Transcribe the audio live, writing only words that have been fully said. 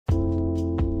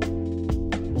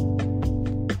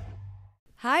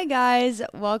Hi guys,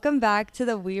 welcome back to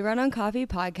the We Run on Coffee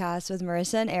podcast with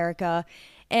Marissa and Arika.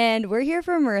 And we're here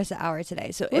for Marissa Hour today.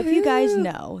 So if you guys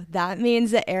know, that means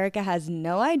that Arika has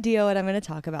no idea what I'm going to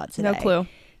talk about today. No clue.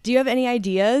 Do you have any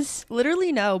ideas?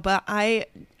 Literally no, but I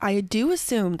do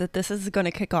assume that this is going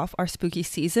to kick off our spooky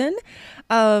season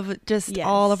of just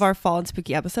all of our fall and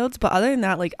spooky episodes. But other than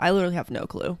that, like, I literally have no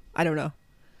clue. I don't know.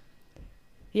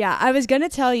 Yeah, I was going to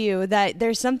tell you that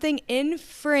there's something in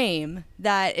frame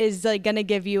that is like going to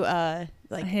give you a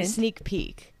sneak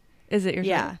peek. Is it your shirt?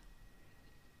 Yeah.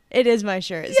 It is my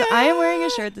shirt. Yeah! So I am wearing a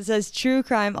shirt that says true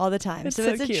crime all the time. So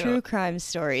it's a true crime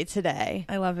story today.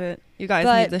 I love it. You guys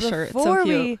need this shirt. It's so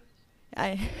cute.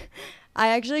 I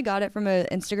actually got it from an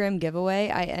Instagram giveaway.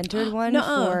 I entered one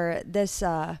for this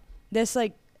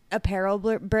like apparel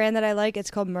brand that I like.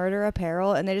 It's called Murder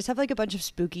Apparel, and they just have like a bunch of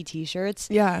spooky t-shirts.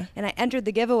 Yeah. And I entered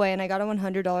the giveaway, and I got a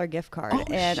 $100 gift card.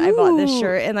 I bought this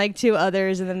shirt and like two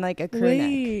others, and then like a crew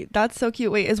neck. That's so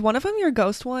cute. Wait, is one of them your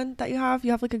ghost one that you have?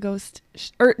 You have like a ghost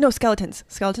or no, skeletons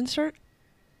shirt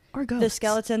or ghost? The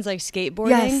skeletons like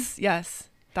skateboarding. Yes.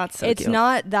 That's so cute. It's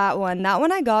not that one. That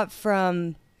one I got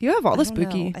from. You have all the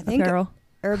spooky apparel.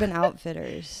 Urban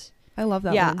Outfitters. I love that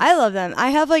one. Yeah, I love them.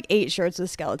 I have like 8 shirts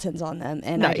with skeletons on them,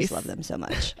 and I just love them so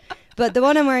much. But the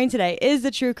one I'm wearing today is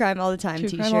the True Crime All the Time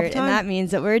t-shirt, and that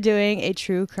means that we're doing a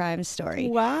true crime story.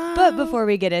 Wow. But before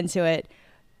we get into it,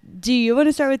 do you want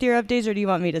to start with your updates, or do you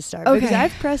want me to start? Okay. Because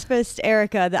I've prefaced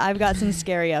Arika that I've got some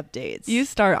scary updates. You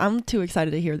start. I'm too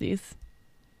excited to hear these.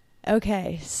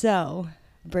 Okay, so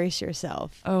brace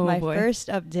yourself. Oh, My boy. first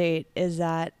update is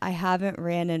that I haven't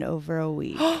ran in over a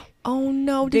week. Oh,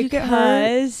 no. Did you get hurt?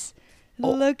 Because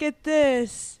look at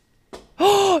this.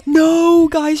 Oh, no,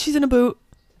 guys. She's in a boot.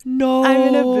 No. I'm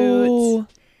in a boot.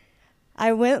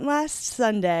 I went last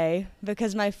Sunday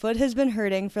because my foot has been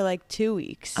hurting for like 2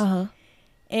 weeks. Uh-huh.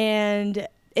 And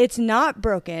it's not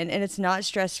broken and it's not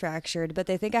stress fractured, but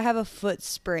they think I have a foot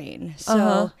sprain.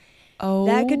 So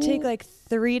that could take like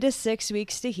 3 to 6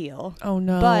 weeks to heal. Oh,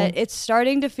 no. But it's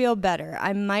starting to feel better.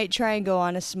 I might try and go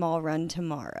on a small run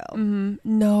tomorrow. Mm-hmm.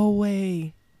 No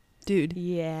way. Dude.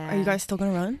 Yeah. Are you guys still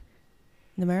going to run?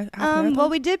 The marathon? Well,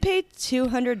 we did pay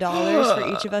 $200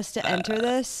 for each of us to enter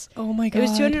this. Oh my God. It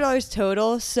was $200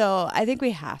 total, so I think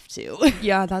we have to.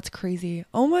 Yeah, that's crazy.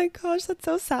 Oh my gosh, that's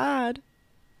so sad.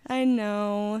 I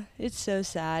know. It's so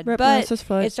sad. Rip but Marissa's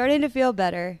foot. It's starting to feel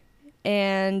better.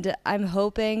 And I'm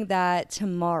hoping that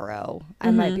tomorrow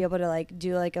I might be able to like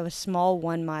do like a small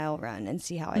 1 mile run and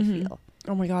see how I feel.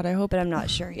 Oh my God, I hope. But I'm not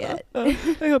sure yet. I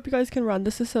hope you guys can run.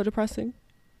 This is so depressing.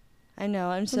 I know.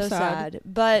 I'm so sad.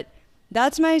 But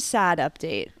that's my sad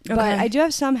update. Okay. But I do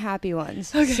have some happy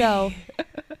ones. Okay. So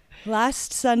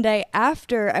last Sunday,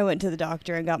 after I went to the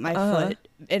doctor and got my foot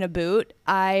in a boot,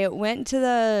 I went to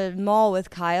the mall with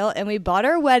Kyle and we bought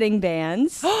our wedding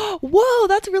bands. Whoa,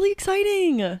 that's really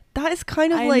exciting. That is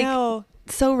kind of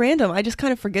so random. I just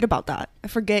kind of forget about that. I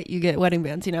forget you get wedding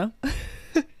bands, you know?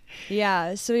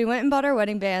 Yeah, so we went and bought our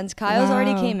wedding bands. Kyle's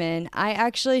already came in. I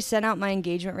actually sent out my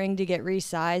engagement ring to get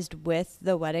resized with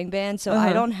the wedding band, so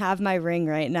I don't have my ring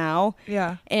right now.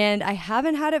 Yeah. And I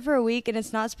haven't had it for a week, and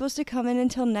it's not supposed to come in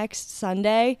until next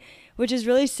Sunday, which is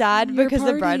really sad because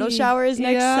the bridal shower is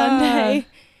next Sunday.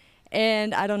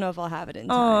 And I don't know if I'll have it in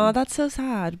time. Oh, that's so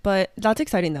sad. But that's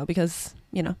exciting, though, because,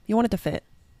 you know, you want it to fit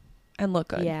and look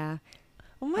good. Yeah.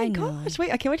 Oh, my gosh.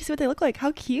 Wait, I can't wait to see what they look like.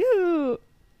 How cute.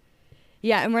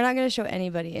 Yeah, and we're not going to show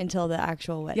anybody until the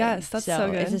actual wedding. Yes, that's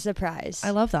so good. It's a surprise. I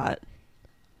love that.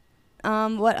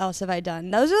 What else have I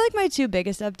done? Those are like my 2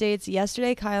 biggest updates.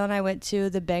 Yesterday, Kyle and I went to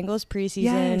the Bengals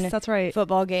preseason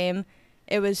football game.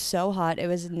 It was so hot. It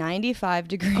was 95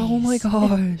 degrees. Oh my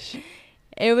gosh.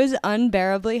 It was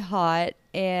unbearably hot,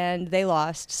 and they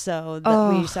lost. So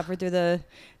we suffered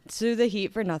through the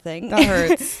heat for nothing. That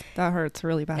hurts. That hurts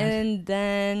really bad. And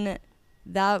then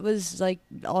that was like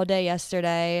all day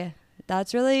yesterday.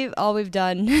 That's really all we've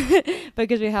done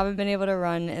because we haven't been able to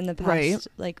run in the past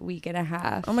like week and a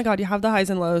half. Oh my God, you have the highs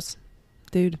and lows.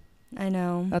 Dude. I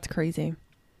know. That's crazy.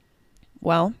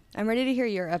 Well, I'm ready to hear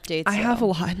your updates. I have a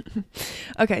lot.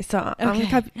 Okay, so I'm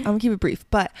gonna keep it brief.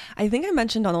 But I think I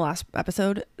mentioned on the last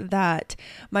episode that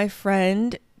my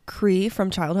friend Cree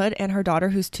from childhood and her daughter,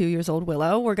 who's 2 years old,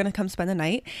 Willow, were gonna come spend the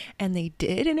night, and they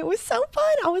did, and it was so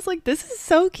fun. I was like, this is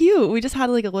so cute. We just had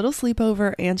like a little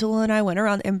sleepover. Angela and I went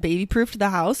around and baby proofed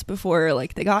the house before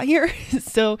like they got here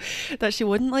so that she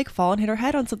wouldn't like fall and hit her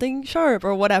head on something sharp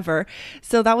or whatever.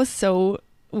 So that was so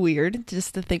weird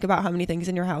just to think about how many things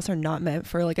in your house are not meant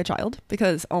for like a child,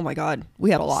 because oh my god,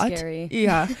 we had a lot. Scary.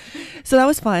 Yeah. So that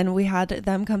was fun. We had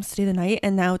them come stay the night,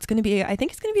 and now I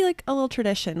think it's gonna be like a little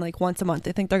tradition, like once a month.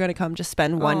 I think they're gonna come just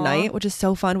spend one night, which is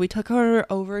so fun. We took her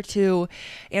over to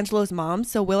Angela's mom,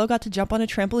 so Willow got to jump on a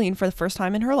trampoline for the first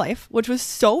time in her life, which was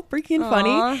so freaking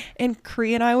funny. And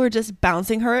Cree and I were just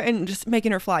bouncing her and just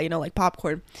making her fly, you know, like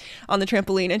popcorn on the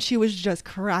trampoline, and she was just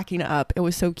cracking up. It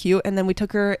was so cute. And then we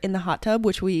took her in the hot tub,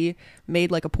 which we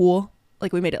made like a pool,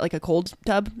 like we made it like a cold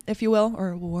tub, if you will,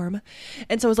 or warm.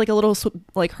 And so it was like a little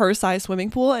like her size swimming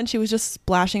pool, and she was just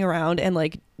splashing around and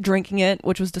like drinking it,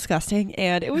 which was disgusting,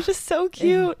 and it was just so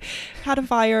cute. Had a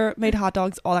fire, made hot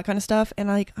dogs, all that kind of stuff, and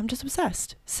like I'm just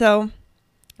obsessed. So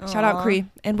shout out Cree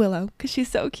and Willow, because she's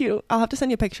so cute. I'll have to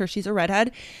send you a picture. She's a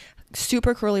redhead,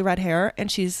 super curly red hair,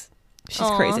 and she's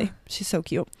crazy. She's so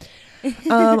cute.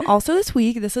 Also this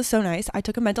week, this is so nice, I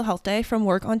took a mental health day from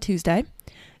work on Tuesday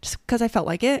just because I felt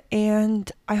like it,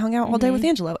 and I hung out all day with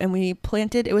Angelo, and we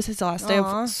planted. It was his last day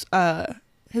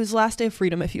of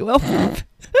freedom, if you will,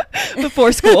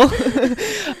 before school.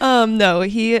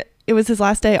 It was his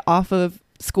last day off of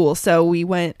school, so we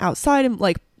went outside and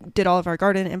like did all of our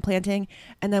garden and planting,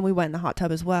 and then we went in the hot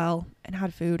tub as well and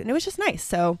had food, and it was just nice.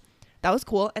 So that was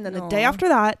cool. And then the day after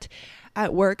that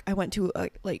at work, I went to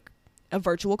a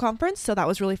virtual conference, so that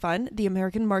was really fun. The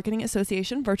American Marketing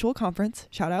Association virtual conference,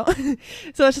 shout out.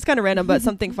 So that's just kind of random, but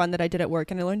something fun that I did at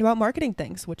work, and I learned about marketing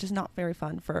things, which is not very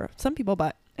fun for some people,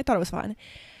 but I thought it was fun.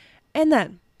 And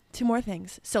then 2 more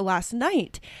things. So last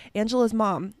night, Angela's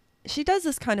mom, she does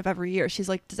this kind of every year. She's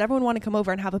like, does everyone want to come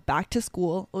over and have a back to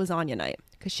school lasagna night?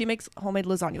 Because she makes homemade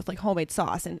lasagna with like homemade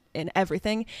sauce and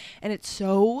everything, and it's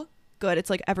so good. It's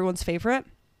like everyone's favorite.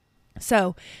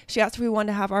 So she asked if we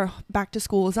wanted to have our back to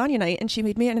school lasagna night, and she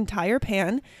made me an entire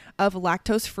pan of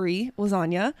lactose free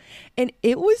lasagna, and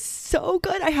it was so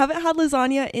good. I haven't had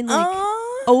lasagna in like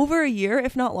over a year,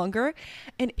 if not longer,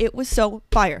 and it was so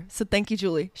fire. So thank you,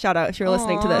 Julie. Shout out if you're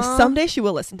listening to this. Someday she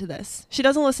will listen to this. She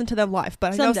doesn't listen to them live,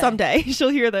 but I know someday she'll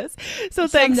hear this. So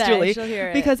thanks, Julie,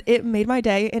 because it made my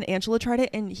day. And Angela tried it,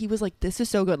 and he was like, this is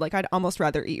so good, like I'd almost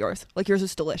rather eat yours, like yours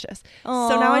is delicious.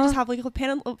 So now I just have like a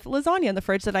pan of lasagna in the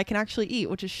fridge that I can actually eat,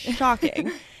 which is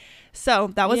shocking.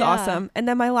 So that was awesome. And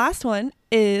then my last one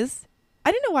is,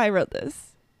 I didn't know why I wrote this.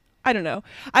 I don't know.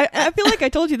 I feel like I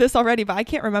told you this already, but I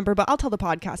can't remember, but I'll tell the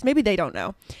podcast. Maybe they don't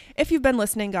know. If you've been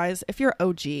listening, guys, if you're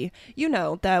OG, you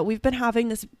know that we've been having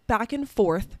this back and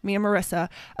forth, me and Marissa,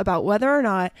 about whether or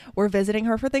not we're visiting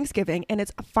her for Thanksgiving, and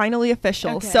it's finally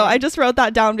official. Okay. So I just wrote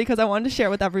that down because I wanted to share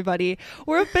with everybody.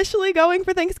 We're officially going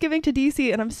for Thanksgiving to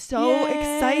DC, and I'm so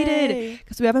excited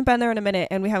because we haven't been there in a minute,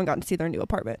 and we haven't gotten to see their new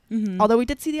apartment. Although we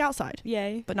did see the outside.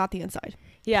 Yay. But not the inside.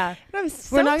 Yeah.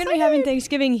 We're not going to be having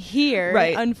Thanksgiving here,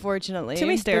 right? Unfortunately. Too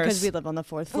many stairs. Because we live on the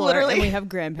 4th floor. Literally. And we have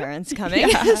grandparents coming.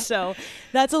 So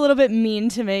that's a little bit mean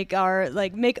to make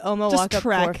Oma just walk up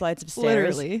 4 flights of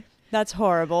stairs. Literally. That's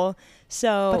horrible.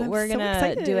 So we're going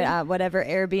to do it at whatever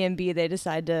Airbnb they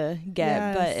decide to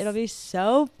get. But it'll be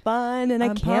so fun, and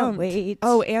I can't wait.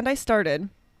 Oh, and I started,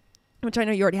 which I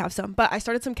know you already have some, but I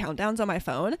started some countdowns on my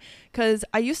phone because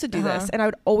I used to do this, and I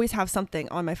would always have something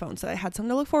on my phone, so I had something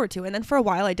to look forward to. And then for a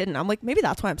while I didn't. I'm like, maybe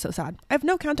that's why I'm so sad. I have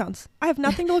no countdowns. I have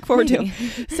nothing to look forward to.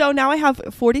 So now I have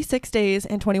 46 days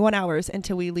and 21 hours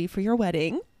until we leave for your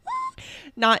wedding.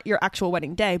 Not your actual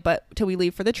wedding day, but till we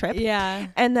leave for the trip. Yeah.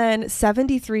 And then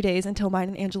 73 days until mine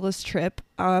and Angela's trip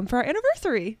for our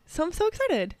anniversary. So I'm so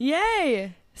excited.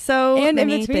 Yay. So and in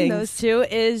between those two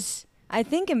is... I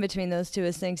think in between those two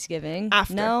is Thanksgiving.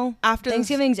 After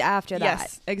Thanksgiving's after that.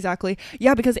 Yes, exactly.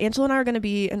 Yeah, because Angela and I are going to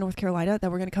be in North Carolina,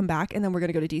 then we're going to come back, and then we're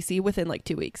going to go to DC within like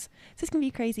 2 weeks. So it's going to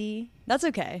be crazy. That's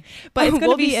okay. But it's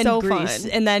going to be so fun.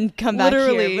 And then come back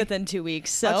here within 2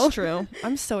 weeks. So that's true.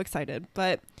 I'm so excited.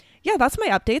 But yeah, that's my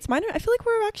updates. Mine, I feel like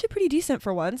we're actually pretty decent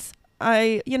for once.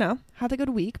 I, had a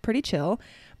good week, pretty chill.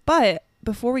 But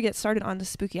before we get started on this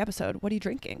spooky episode, what are you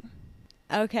drinking?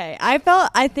 Okay.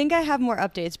 I think I have more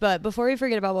updates, but before we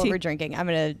forget about what we're drinking, I'm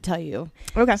going to tell you.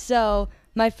 Okay. So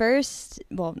my first,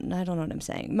 I don't know what I'm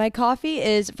saying. My coffee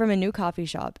is from a new coffee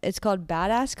shop. It's called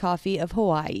Badass Coffee of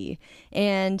Hawaii.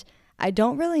 And I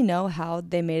don't really know how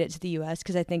they made it to the U.S.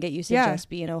 because I think it used to just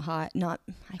be in Ohio. I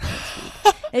can't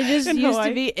speak. It just used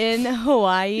to be in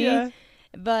Hawaii. Yeah.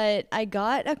 But I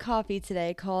got a coffee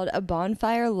today called a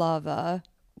Bonfire Lava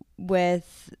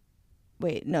with...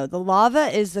 Wait, no, the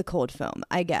lava is the cold foam,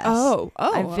 I guess.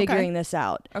 I'm figuring this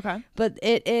out. Okay. But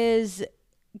it is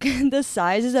the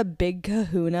size is a big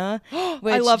kahuna,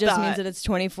 which I love just that. means that it's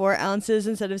 24 ounces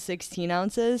instead of 16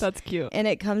 ounces. That's cute. And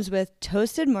it comes with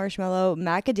toasted marshmallow,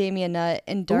 macadamia nut,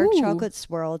 and dark chocolate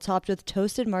swirl topped with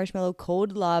toasted marshmallow,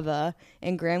 cold lava,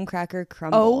 and graham cracker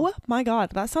crumble. Oh my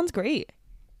God, that sounds great.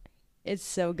 It's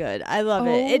so good. I love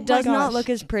it. It does not look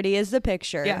as pretty as the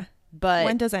picture. Yeah. But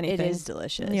when does anything? It is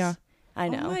delicious. Yeah. I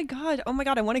know. Oh my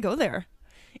God, I want to go there.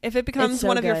 If it becomes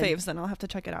one of your faves, then I'll have to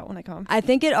check it out when I come. I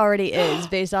think it already is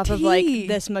based off of like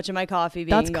this much of my coffee being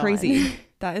That's crazy.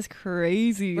 That is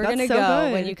crazy. We're gonna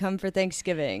go when you come for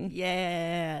Thanksgiving.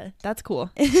 Yeah, that's cool.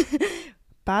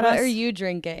 Badass. What are you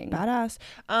drinking? Badass.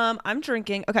 I'm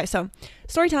drinking. Okay, so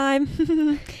story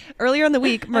time. Earlier in the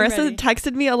week, Marissa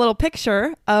texted me a little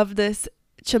picture of this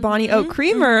Chobani oat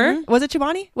creamer. Was it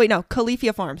Chobani? Wait, no,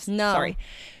 Califia Farms. No, sorry,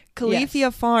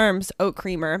 Califia Farms oat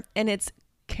creamer, and it's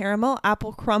caramel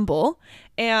apple crumble.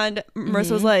 And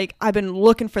Marissa was like, I've been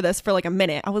looking for this for like a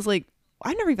minute. I was like,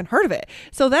 I've never even heard of it.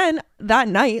 So then that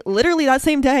night, literally that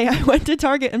same day, I went to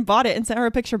Target and bought it and sent her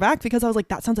a picture back because I was like,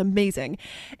 that sounds amazing.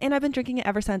 And I've been drinking it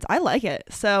ever since. I like it.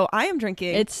 So I am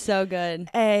drinking. It's so good.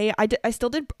 I still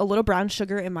did a little brown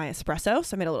sugar in my espresso.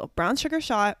 So I made a little brown sugar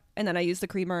shot and then I used the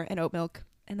creamer and oat milk.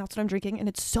 And that's what I'm drinking. And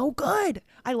it's so good.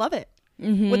 I love it.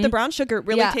 With the brown sugar, it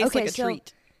really tastes like a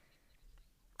treat.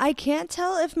 I can't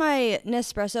tell if my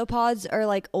Nespresso pods are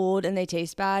like old and they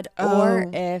taste bad or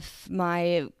if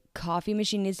my coffee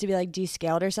machine needs to be like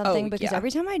descaled or something because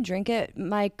every time I drink it,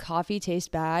 my coffee tastes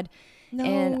bad. No.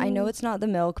 And I know it's not the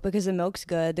milk because the milk's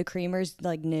good. The creamer's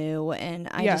like new and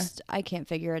I can't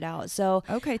figure it out. So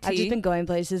I've just been going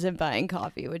places and buying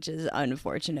coffee, which is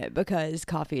unfortunate because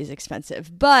coffee is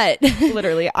expensive. But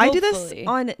literally, I do this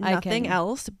on nothing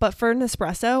else. But for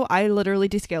Nespresso, I literally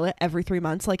descale it every 3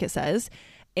 months like it says.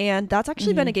 And that's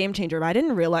actually been a game changer. I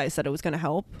didn't realize that it was going to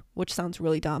help, which sounds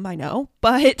really dumb, I know.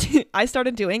 But I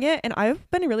started doing it and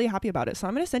I've been really happy about it. So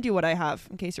I'm going to send you what I have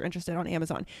in case you're interested on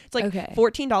Amazon. It's like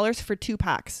 $14 for 2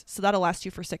 packs. So that'll last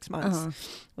you for 6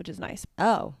 months, which is nice.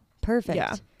 Oh, perfect.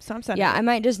 Yeah. So I'm sending I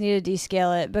might just need to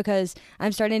descale it because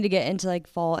I'm starting to get into like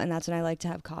fall and that's when I like to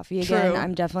have coffee again.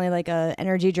 I'm definitely like a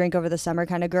energy drink over the summer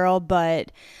kind of girl.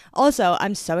 But also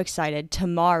I'm so excited.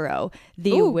 Tomorrow,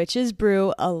 the Witch's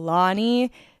Brew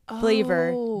Alani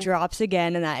flavor drops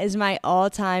again and that is my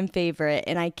all-time favorite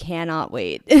and I cannot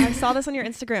wait. I saw this on your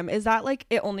Instagram. Is that like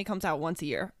it only comes out once a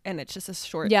year and it's just a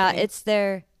short thing?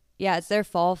 It's their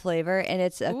fall flavor and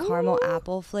it's a caramel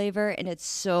apple flavor and it's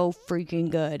so freaking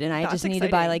good and I just need to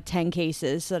buy like 10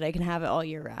 cases so that I can have it all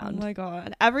year round. Oh my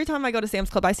God. Every time I go to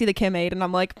Sam's Club I see the Kim Aid and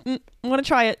I'm like I want to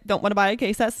try it. Don't want to buy a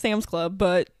case at Sam's Club,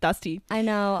 but that's tea. I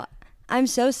know. I'm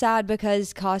so sad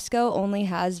because Costco only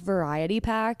has variety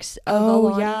packs of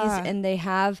Alanis and they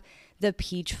have the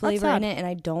peach flavor in it and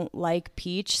I don't like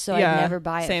peach, so I never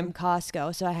buy it from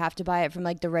Costco. So I have to buy it from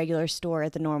like the regular store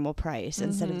at the normal price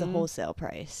instead of the wholesale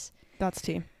price. That's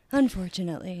tea.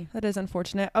 Unfortunately. That is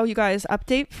unfortunate. Oh, you guys,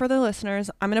 update for the listeners.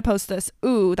 I'm going to post this.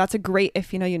 Ooh, that's a great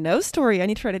if you know story. I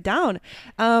need to write it down.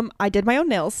 I did my own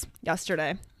nails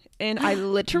yesterday and I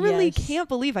literally can't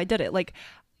believe I did it. Like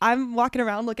I'm walking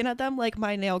around looking at them like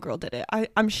my nail girl did it.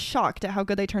 I'm shocked at how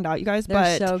good they turned out, you guys.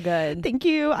 They're so good. Thank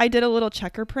you. I did a little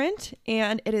checker print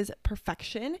and it is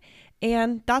perfection.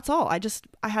 And that's all. I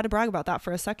had to brag about that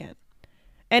for a second.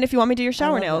 And if you want me to do your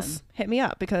shower nails, hit me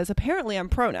up because apparently I'm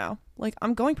pro now. Like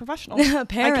I'm going professional.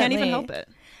 Apparently. I can't even help it.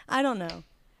 I don't know.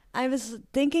 I was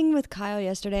thinking with Kyle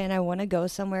yesterday and I want to go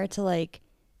somewhere to like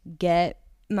get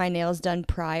my nails done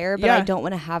prior, but I don't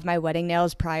want to have my wedding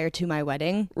nails prior to my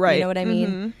wedding. Right. You know what I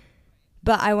mean?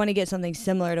 But I want to get something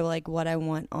similar to like what I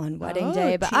want on wedding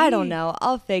day, but I don't know.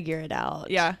 I'll figure it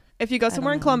out. Yeah. If you go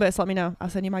somewhere in Columbus, let me know. I'll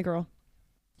send you my girl.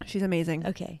 She's amazing.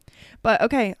 Okay. But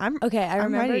okay, I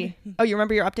remember. Ready. Oh, you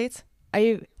remember your updates? Are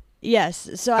you? Yes.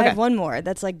 So I have one more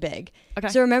that's like big. Okay.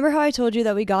 So remember how I told you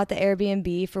that we got the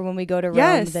Airbnb for when we go to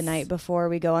Rome the night before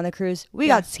we go on the cruise? We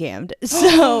got scammed.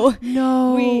 So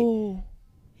no.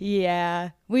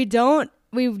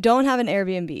 We don't have an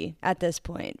Airbnb at this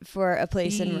point for a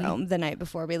place in Rome the night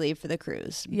before we leave for the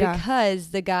cruise because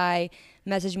the guy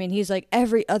messaged me and he's like,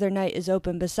 every other night is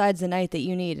open besides the night that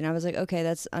you need. And I was like, okay,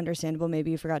 that's understandable. Maybe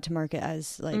you forgot to mark it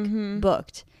as like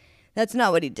booked. That's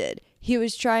not what he did. He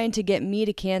was trying to get me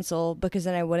to cancel because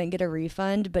then I wouldn't get a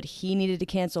refund, but he needed to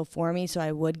cancel for me so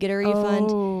I would get a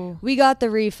refund. We got the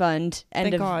refund,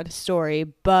 end of story,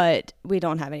 but we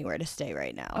don't have anywhere to stay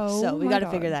right now. So we got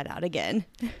to figure that out again.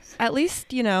 At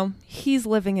least, he's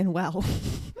living in well.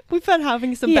 We've been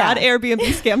having some bad Airbnb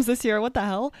scams this year. What the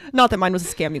hell? Not that mine was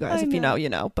a scam, you guys. If you know, you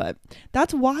know. But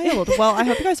that's wild. Well, I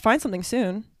hope you guys find something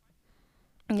soon.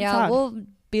 Yeah, we'll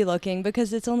be looking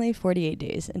because it's only 48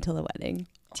 days until the wedding.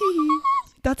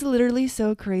 That's literally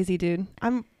so crazy, dude.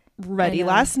 I'm ready.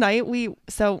 Last night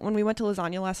when we went to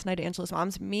lasagna last night at Angela's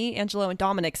mom's, me, Angelo, and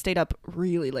Dominic stayed up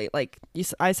really late. Like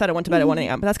I said, I went to bed at 1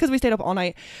 a.m. But that's because we stayed up all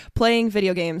night playing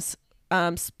video games,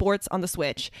 sports on the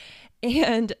Switch,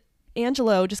 and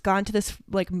Angelo just got into this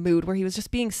like mood where he was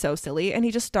just being so silly, and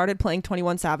he just started playing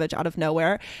 21 Savage out of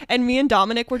nowhere, and me and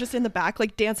Dominic were just in the back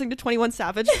like dancing to 21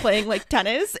 Savage playing like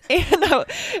tennis,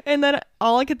 and then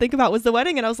all I could think about was the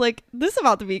wedding, and I was like, this is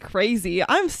about to be crazy.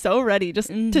 I'm so ready just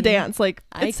to dance. Like,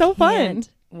 it's so fun.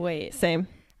 Wait, same.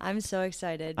 I'm so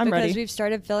excited because ready. We've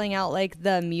started filling out like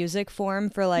the music form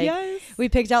for like we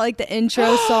picked out like the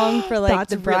intro song for like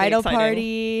the bridal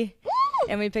party,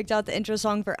 and we picked out the intro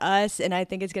song for us, and I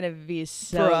think it's gonna be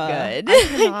so good.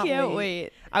 I can't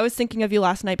wait. I was thinking of you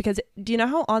last night because do you know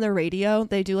how on the radio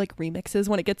they do like remixes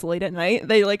when it gets late at night?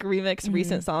 They like remix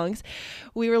recent songs.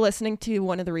 We were listening to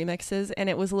one of the remixes, and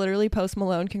it was literally Post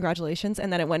Malone, Congratulations,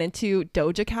 and then it went into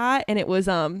Doja Cat, and it was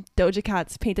Doja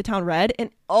Cat's Paint the Town Red,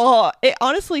 and it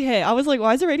honestly hit. I was like,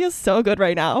 why is the radio so good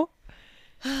right now?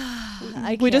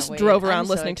 We just drove around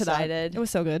listening to that. It was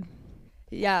so good.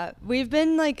 Yeah, we've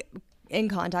been like in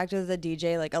contact with the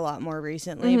DJ like a lot more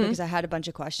recently because I had a bunch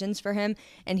of questions for him,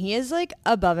 and he is like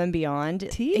above and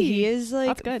beyond. He is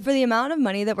like, for the amount of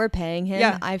money that we're paying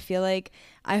him, I feel like,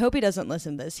 I hope he doesn't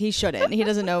listen to this. He shouldn't. He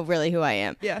doesn't know really who I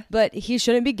am. Yeah. But he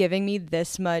shouldn't be giving me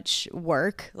this much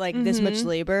work, like this much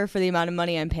labor for the amount of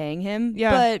money I'm paying him.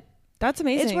 Yeah. But that's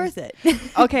amazing. It's worth it.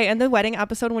 Okay, and the wedding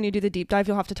episode, when you do the deep dive,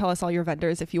 you'll have to tell us all your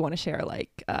vendors if you want to share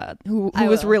like who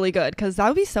was really good, because that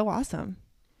would be so awesome.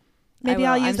 Maybe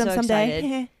I'll use them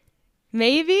someday.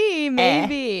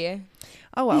 Maybe.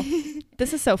 Oh well,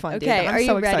 this is so fun. Okay, dude. I'm are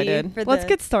so you excited. ready? Let's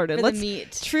get started. Let's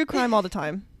meet. True crime all the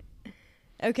time.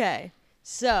 Okay,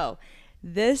 so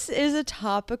this is a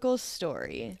topical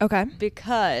story. Okay,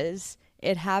 because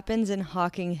it happens in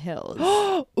Hocking Hills.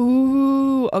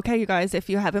 Ooh, okay, you guys. If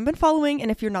you haven't been following, and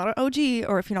if you're not an OG,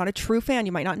 or if you're not a true fan,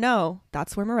 you might not know.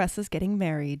 That's where Marissa's getting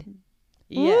married.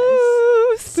 Yes.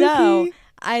 Ooh, spooky. So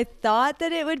I thought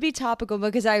that it would be topical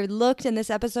because I looked, and this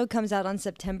episode comes out on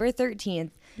September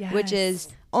 13th, which is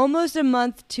almost a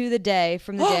month to the day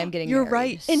from the day I'm getting You're married.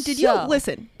 right. And did you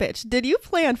listen, bitch? Did you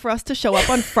plan for us to show up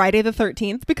on Friday the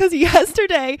 13th? Because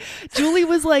yesterday, Julie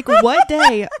was like, "What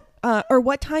day?" Or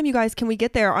what time, you guys, can we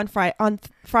get there on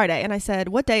Friday? And I said,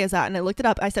 what day is that? And I looked it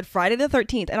up. I said Friday the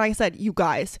 13th, and I said, you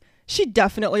guys, she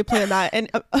definitely planned that. And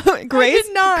Grace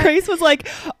was like,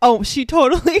 oh, she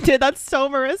totally did. That's so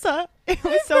Marissa. It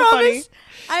was funny.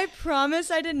 I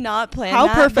promise I did not plan How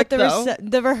that. Perfect, but though.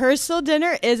 The rehearsal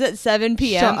dinner is at 7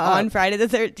 p.m. on Friday the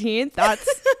 13th. That's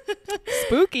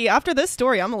spooky. After this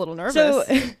story, I'm a little nervous. So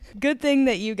good thing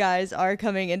that you guys are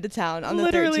coming into town on the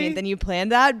 13th and you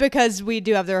planned that, because we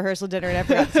do have the rehearsal dinner and I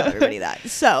forgot to tell everybody that.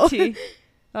 So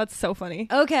that's so funny.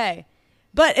 Okay.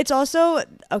 But it's also,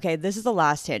 okay, this is the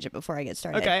last tangent before I get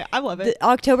started. Okay, I love it.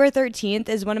 October 13th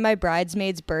is one of my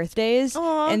bridesmaids' birthdays.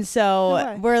 Aww, and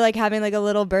so we're like having like a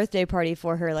little birthday party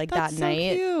for her like That's that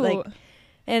night. Cute. Like,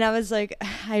 and I was like,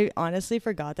 I honestly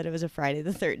forgot that it was a Friday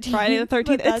the 13th. Friday the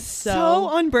 13th. It's so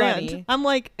on brand. Funny. I'm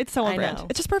like, it's so on brand. Know.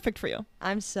 It's just perfect for you.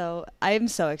 I am so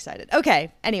excited.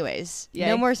 Okay, anyways,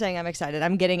 no more saying I'm excited.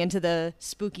 I'm getting into the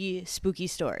spooky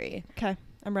story. Okay,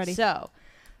 I'm ready. So,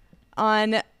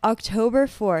 on October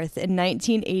 4th in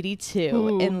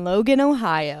 1982 in Logan,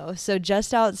 Ohio, so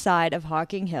just outside of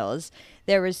Hocking Hills,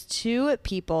 there was two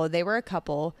people. They were a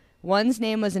couple. One's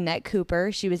name was Annette Cooper.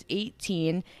 She was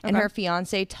 18, and her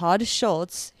fiance, Todd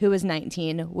Schultz, who was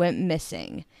 19, went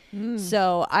missing.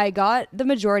 So I got the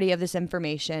majority of this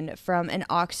information from an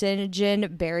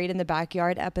Oxygen Buried in the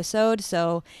Backyard episode.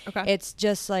 So it's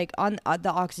just like on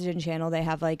the Oxygen channel, they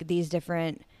have like these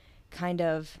different kind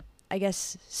of, I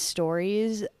guess,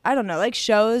 stories, I don't know, like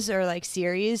shows or like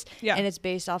series, and it's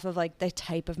based off of like the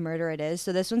type of murder it is.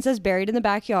 So this one says buried in the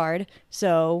backyard,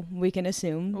 so we can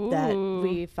assume that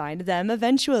we find them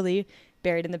eventually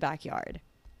buried in the backyard.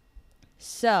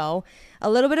 So a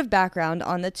little bit of background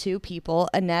on the two people.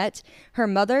 Annette, her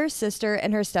mother, sister,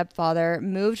 and her stepfather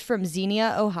moved from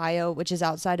Xenia, Ohio, which is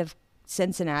outside of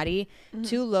Cincinnati,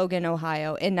 to Logan,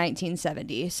 Ohio in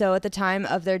 1970. So at the time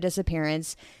of their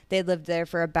disappearance, they lived there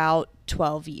for about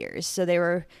 12 years. So they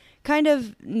were kind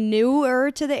of newer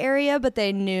to the area, but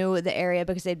they knew the area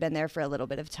because they'd been there for a little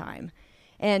bit of time.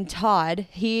 And Todd,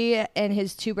 he and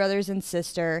his two brothers and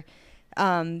sister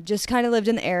just kind of lived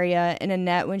in the area. And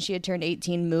Annette, when she had turned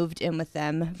 18, moved in with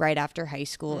them right after high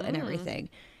school and everything.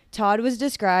 Todd was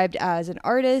described as an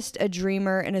artist, a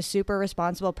dreamer, and a super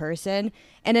responsible person.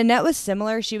 And Annette was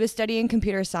similar. She was studying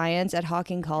computer science at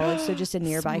Hawking College, so just a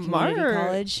nearby community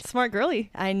college. Smart girly.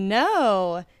 I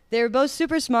know. They were both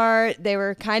super smart. They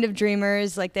were kind of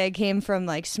dreamers. Like, they came from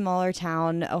like smaller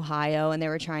town Ohio, and they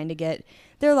were trying to get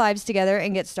their lives together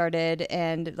and get started.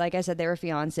 And like I said, they were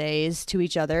fiancés to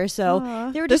each other.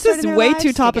 So they were just this is way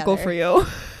too topical for you.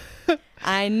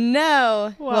 I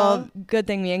know. Wow. Well, good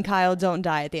thing me and Kyle don't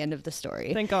die at the end of the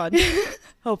story. Thank God.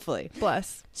 Hopefully.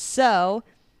 Bless. So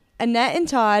Annette and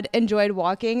Todd enjoyed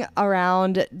walking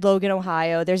around Logan,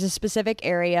 Ohio. There's a specific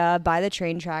area by the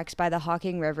train tracks by the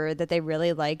Hawking River that they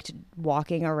really liked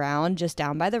walking around, just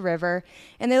down by the river.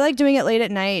 And they liked doing it late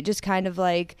at night, just kind of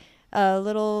like a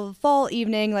little fall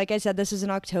evening. Like I said, this was in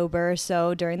October,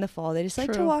 so during the fall they just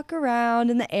like to walk around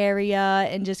in the area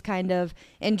and just kind of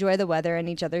enjoy the weather and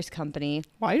each other's company.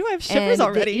 Why do I have shivers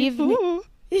already?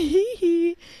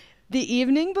 The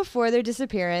evening before their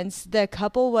disappearance, the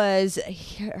couple was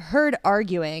heard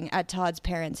arguing at Todd's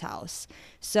parents' house.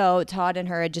 So Todd and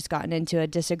her had just gotten into a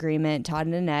disagreement, Todd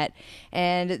and Annette,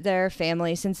 and their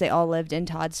family, since they all lived in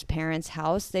Todd's parents'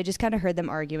 house, they just kind of heard them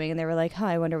arguing, and they were like,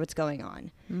 I wonder what's going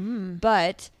on.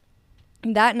 But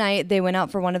that night, they went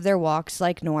out for one of their walks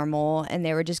like normal, and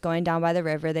they were just going down by the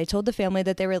river. They told the family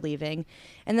that they were leaving.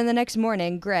 And then the next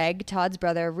morning, Greg, Todd's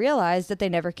brother, realized that they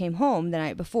never came home the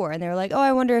night before. And they were like,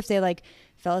 I wonder if they like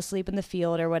fell asleep in the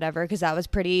field or whatever, because that was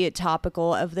pretty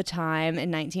topical of the time in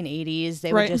 1980s.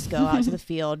 They would just go out to the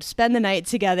field, spend the night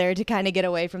together to kind of get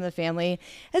away from the family,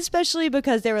 especially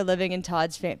because they were living in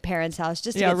Todd's parents' house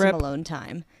just to get some alone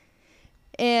time.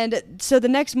 And so the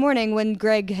next morning when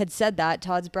Greg had said that,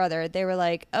 Todd's brother, they were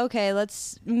like, okay,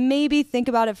 let's maybe think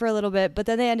about it for a little bit. But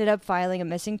then they ended up filing a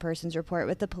missing persons report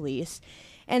with the police.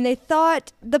 And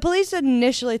the police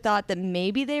initially thought that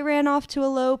maybe they ran off to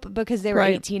elope because they were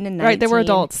 18 and 19. Right, they were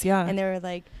adults, yeah. And they were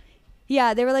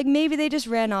like, maybe they just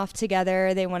ran off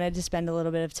together. They wanted to spend a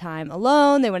little bit of time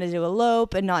alone. They wanted to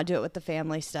elope and not do it with the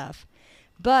family stuff.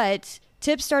 But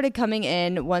tips started coming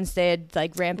in once they had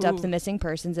like ramped up the missing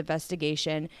persons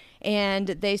investigation, and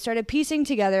they started piecing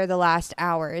together the last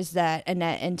hours that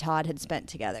Annette and Todd had spent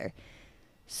together.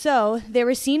 So they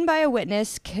were seen by a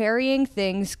witness carrying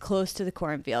things close to the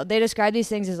cornfield. They described these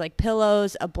things as like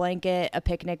pillows, a blanket, a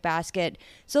picnic basket.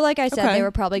 So like I said, they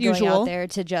were probably going out there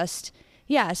to just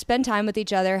spend time with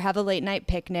each other, have a late night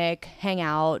picnic, hang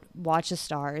out, watch the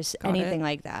stars, anything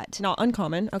like that. Not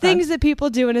uncommon. Okay. Things that people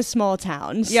do in a small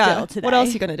town still today. What else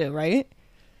are you going to do, right?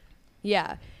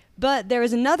 Yeah. But there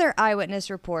was another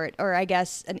eyewitness report, or I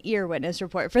guess an ear witness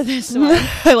report for this one.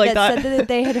 I like that. Said that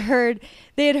they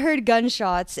had heard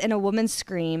gunshots and a woman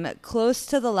scream close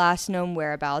to the last known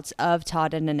whereabouts of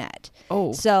Todd and Annette.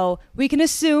 Oh. So we can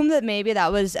assume that maybe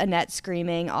that was Annette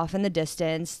screaming off in the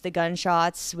distance. The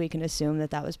gunshots, we can assume that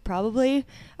that was probably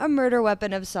a murder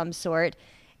weapon of some sort.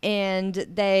 And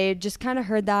they just kind of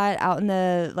heard that out in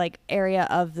the like area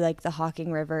of like the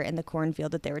Hawking River and the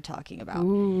cornfield that they were talking about.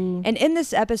 Ooh. And in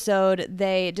this episode,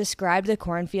 they described the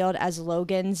cornfield as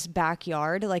Logan's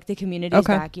backyard, like the community's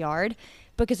backyard,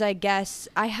 because I guess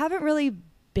I haven't really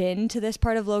been to this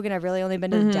part of Logan. I've really only been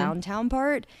to the downtown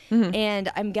part.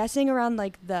 And I'm guessing around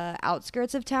like the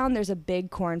outskirts of town, there's a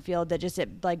big cornfield that just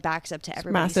like backs up to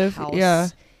everybody's house. Yeah.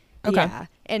 Okay. Yeah,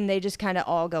 and they just kind of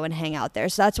all go and hang out there.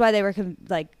 So that's why they were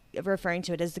like referring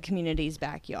to it as the community's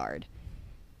backyard.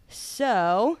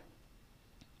 So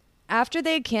after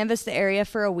they had canvassed the area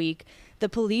for a week, the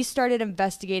police started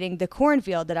investigating the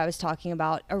cornfield that I was talking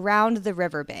about around the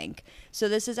riverbank. So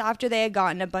this is after they had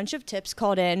gotten a bunch of tips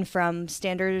called in from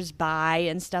standers-by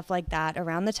and stuff like that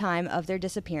around the time of their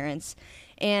disappearance.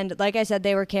 And like I said,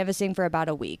 they were canvassing for about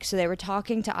a week. So they were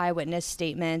talking to eyewitness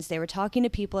statements. They were talking to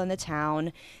people in the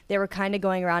town. They were kind of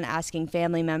going around asking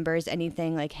family members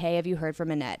anything like, hey, have you heard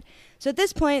from Annette? So at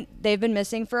this point, they've been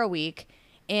missing for a week.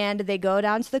 And they go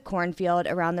down to the cornfield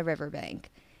around the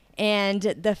riverbank. And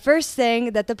the first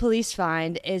thing that the police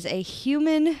find is a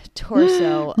human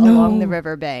torso along the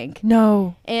riverbank.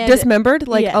 No. And dismembered?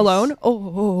 Like alone?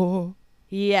 Oh.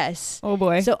 Yes. Oh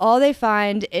boy. So all they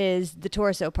find is the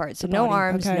torso part. So no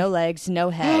arms, no legs, no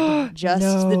head,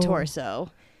 just the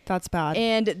torso. That's bad.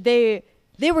 And they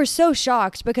were so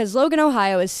shocked because Logan,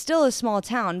 Ohio is still a small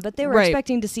town, but they were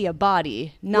expecting to see a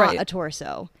body, not a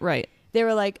torso. Right. They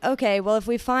were like, okay, well, if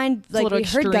we find, like, we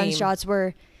heard gunshots,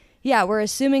 we're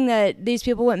assuming that these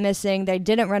people went missing. They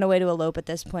didn't run away to elope at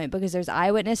this point because there's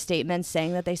eyewitness statements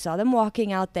saying that they saw them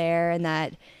walking out there and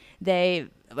that they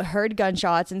heard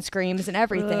gunshots and screams and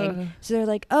everything. So they're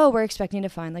like, oh, we're expecting to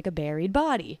find like a buried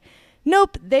body.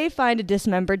 Nope, they find a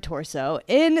dismembered torso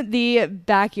in the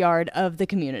backyard of the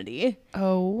community.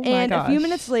 Oh my gosh. And a few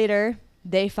minutes later,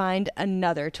 they find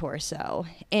another torso.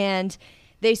 And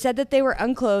they said that they were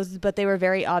unclothed, but they were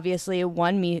very obviously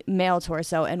one male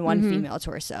torso and one female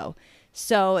torso.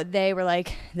 So they were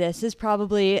like, this is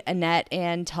probably Annette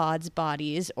and Todd's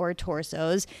bodies or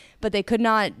torsos, but they could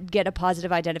not get a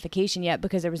positive identification yet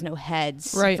because there was no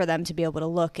heads for them to be able to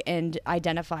look and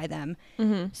identify them.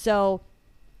 So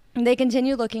they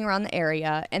continue looking around the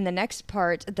area, and the next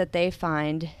part that they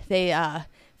find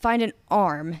an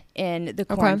arm in the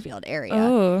cornfield area.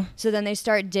 Oh. So then they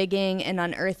start digging and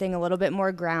unearthing a little bit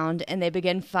more ground, and they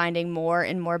begin finding more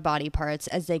and more body parts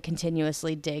as they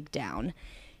continuously dig down.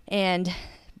 And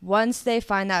once they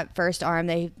find that first arm,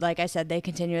 like I said, they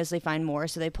continuously find more.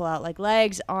 So they pull out like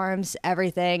legs, arms,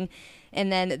 everything.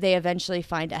 And then they eventually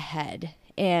find a head.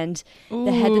 And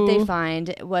the head that they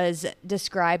find was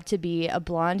described to be a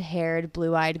blonde-haired,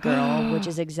 blue-eyed girl, which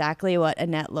is exactly what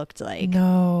Annette looked like.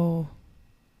 No.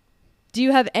 Do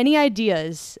you have any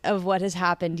ideas of what has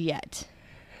happened yet?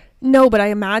 No, but I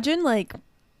imagine like,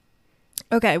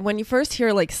 okay, when you first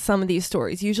hear like some of these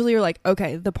stories, usually you're like,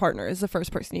 okay, the partner is the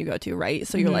first person you go to, right?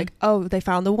 So you're like, oh, they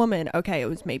found the woman. Okay, it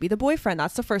was maybe the boyfriend.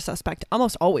 That's the first suspect.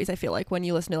 Almost always, I feel like, when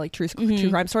you listen to like true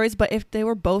crime stories. But if they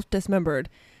were both dismembered,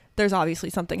 there's obviously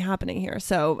something happening here.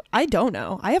 So I don't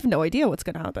know. I have no idea what's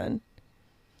going to happen.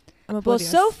 Well,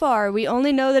 so far, we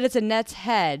only know that it's Annette's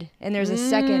head, and there's a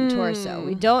second torso.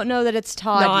 We don't know that it's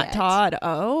Todd Not yet. Todd.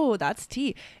 Oh, that's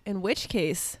tea. In which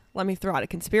case, let me throw out a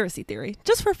conspiracy theory,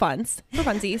 just for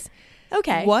funsies.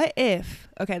 Okay. What if,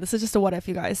 okay, this is just a what if,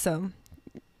 you guys. So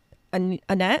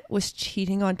Annette was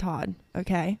cheating on Todd,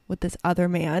 okay, with this other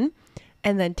man,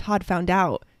 and then Todd found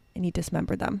out, and he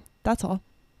dismembered them. That's all.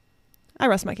 I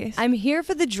rest my case. I'm here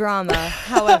for the drama.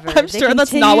 However, I'm sure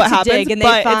that's not what happens, but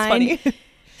it's funny.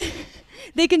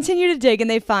 They continue to dig and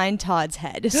they find Todd's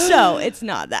head. So it's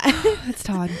not that. It's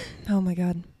Todd. Oh my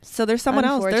God. So there's someone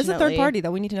else. There's a third party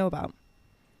that we need to know about.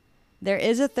 There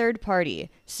is a third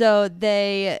party. So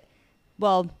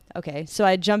so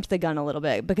I jumped the gun a little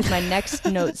bit because my next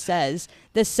note says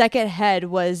the second head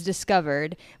was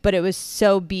discovered, but it was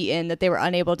so beaten that they were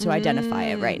unable to identify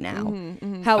it right now.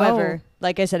 However,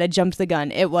 like I said, I jumped the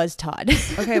gun. It was Todd.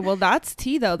 Okay, well, that's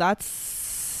tea, though.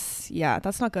 That's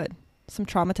not good. Some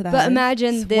trauma to the head. But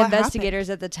imagine the investigators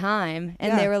at the time,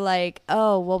 and they were like,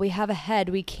 oh, well, we have a head.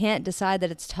 We can't decide that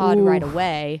it's Todd right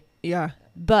away. Yeah.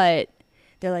 But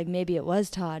they're like, maybe it was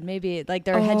Todd. Maybe, like,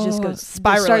 their heads just go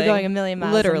spiraling. Start going a million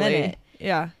miles a minute.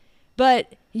 Yeah.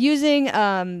 But using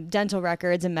dental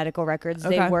records and medical records,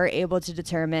 they were able to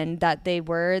determine that they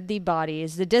were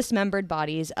the dismembered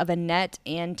bodies of Annette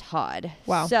and Todd.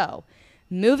 Wow. So,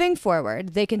 moving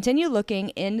forward, they continue looking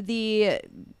in the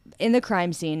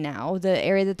crime scene now, the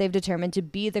area that they've determined to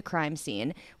be the crime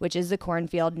scene, which is the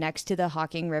cornfield next to the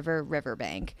Hocking River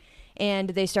riverbank. And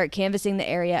they start canvassing the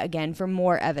area again for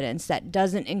more evidence that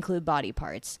doesn't include body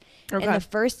parts. Okay. And the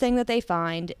first thing that they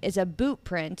find is a boot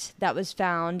print that was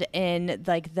found in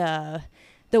like the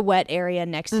wet area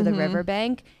next to the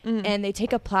riverbank. And they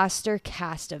take a plaster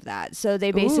cast of that. So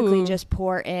they basically just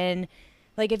pour in,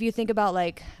 like if you think about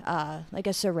like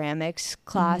a ceramics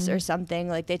class or something,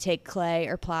 like they take clay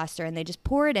or plaster and they just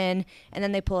pour it in and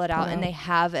then they pull it out and they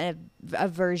have a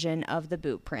version of the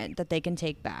boot print that they can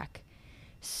take back.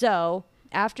 So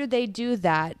after they do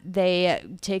that, they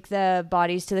take the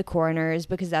bodies to the coroners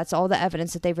because that's all the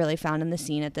evidence that they've really found in the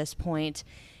scene at this point.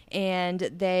 And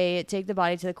they take the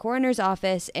body to the coroner's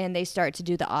office and they start to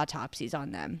do the autopsies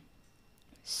on them.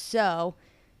 So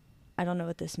I don't know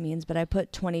what this means, but I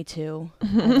put 22.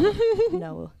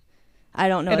 No, I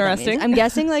don't know what that means. I'm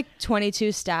guessing like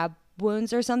 22 stab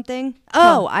wounds or something.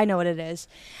 Oh, I know what it is.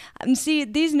 See,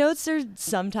 these notes are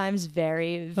sometimes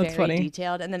very, very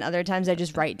detailed, and then other times I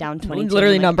just write down 22.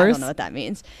 Literally numbers. I don't know what that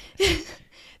means.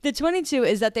 The 22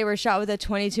 is that they were shot with a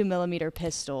 22 millimeter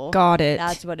pistol. Got it.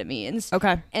 That's what it means.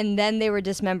 Okay. And then they were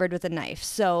dismembered with a knife.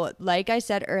 So, like I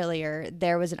said earlier,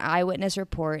 there was an eyewitness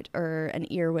report or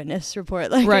an ear witness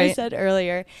report, like I said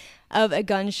earlier, of a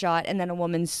gunshot and then a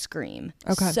woman's scream.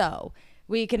 Okay. So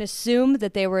we can assume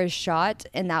that they were shot,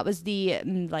 and that was their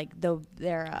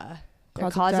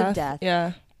cause of death.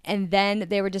 Yeah. And then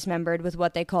they were dismembered with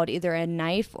what they called either a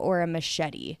knife or a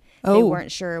machete. They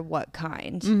weren't sure what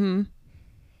kind. Mm-hmm.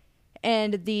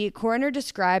 And the coroner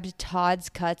described Todd's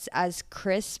cuts as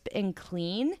crisp and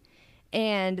clean,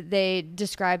 and they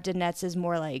described Annette's as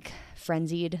more like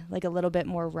frenzied, like a little bit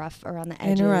more rough around the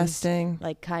edges. Interesting.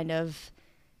 Like kind of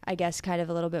a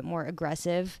little bit more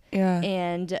aggressive. Yeah.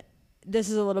 And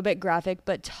this is a little bit graphic,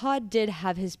 but Todd did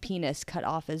have his penis cut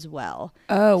off as well.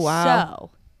 Oh, wow. So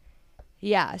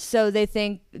Yeah, so they're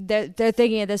thinking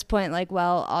at this point, like,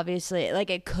 well, obviously, like,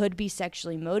 it could be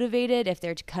sexually motivated if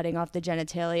they're cutting off the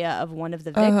genitalia of one of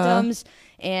the victims.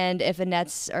 And if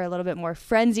Annette's are a little bit more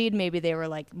frenzied, maybe they were,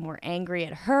 like, more angry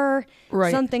at her. Right.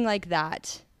 Something like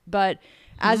that. But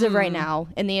as of right now,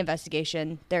 in the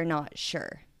investigation, they're not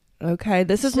sure. Okay,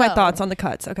 this is my thoughts on the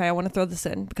cuts. Okay, I want to throw this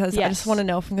in because I just want to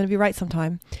know if I'm going to be right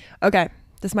sometime. Okay,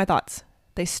 this is my thoughts.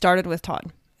 They started with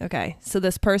Todd. Okay, so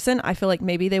this person, I feel like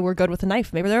maybe they were good with a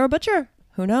knife. Maybe they were a butcher.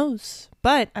 Who knows?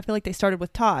 But I feel like they started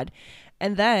with Todd.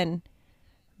 And then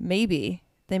maybe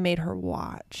they made her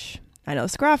watch. I know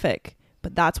it's graphic,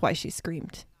 but that's why she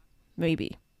screamed.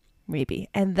 Maybe.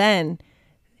 And then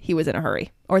he was in a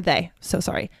hurry. Or they. So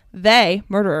sorry.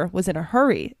 Murderer, was in a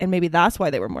hurry. And maybe that's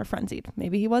why they were more frenzied.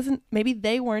 Maybe he wasn't. Maybe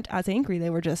they weren't as angry. They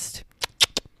were just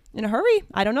in a hurry.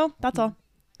 I don't know. That's all.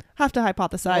 Have to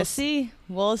hypothesize.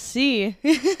 We'll see.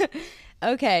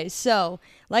 Okay, so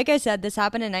like I said, this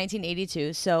happened in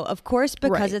 1982. So of course,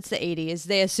 because it's the 80s,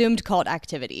 they assumed cult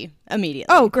activity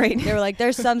immediately. Oh, great. They were like,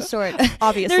 there's some sort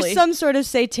obviously there's some sort of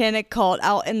satanic cult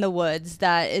out in the woods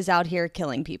that is out here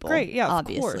killing people. Great, yeah,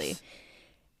 obviously. Of course.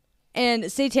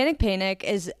 And satanic panic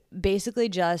is basically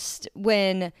just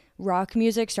when rock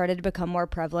music started to become more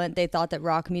prevalent. They thought that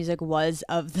rock music was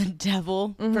of the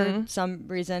devil for some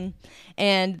reason.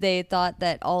 And they thought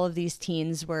that all of these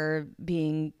teens were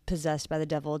being possessed by the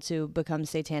devil to become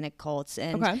satanic cults.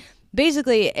 And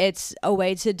basically it's a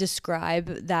way to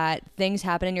describe that things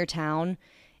happen in your town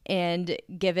and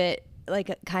give it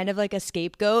like kind of like a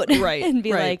scapegoat, right? And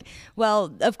be like,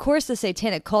 well, of course the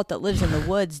satanic cult that lives in the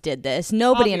woods did this.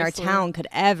 Nobody in our town could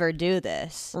ever do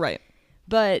this, right?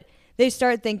 But they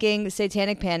start thinking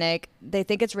satanic panic. They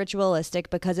think it's ritualistic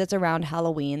because it's around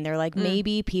Halloween. They're like,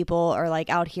 maybe people are like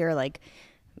out here like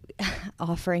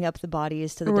offering up the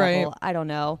bodies to the devil. I don't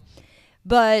know,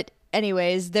 but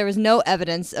anyways, there was no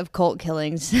evidence of cult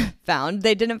killings found.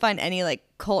 They didn't find any like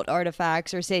cult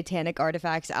artifacts or satanic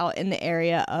artifacts out in the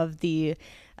area of the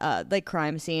like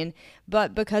crime scene.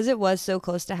 But because it was so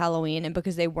close to Halloween and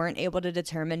because they weren't able to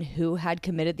determine who had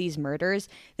committed these murders,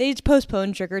 they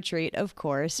postponed trick or treat, of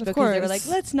course, they were like,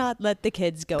 let's not let the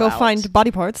kids go out. Find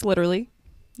body parts, literally.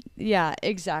 Yeah,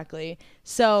 exactly.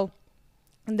 So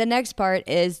the next part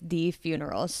is the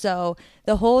funeral. So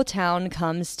the whole town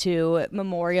comes to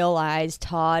memorialize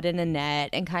Todd and Annette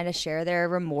and kind of share their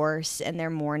remorse and their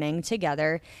mourning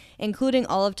together, including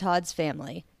all of Todd's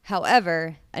family.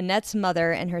 However, Annette's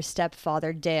mother and her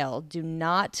stepfather, Dale, do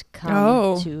not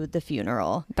come to the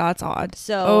funeral. That's odd.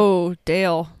 So,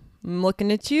 Dale, I'm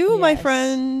looking at you, my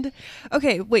friend.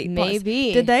 Okay, wait. Maybe.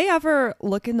 Pause. Did they ever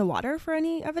look in the water for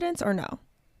any evidence or no?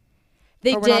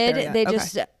 They did. They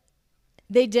just...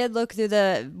 They did look through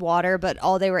the water, but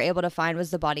all they were able to find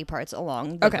was the body parts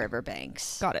along the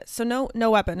riverbanks. Got it. So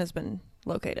no weapon has been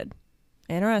located.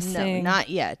 Interesting. No, not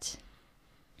yet.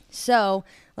 So,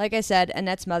 like I said,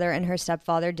 Annette's mother and her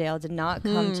stepfather, Dale, did not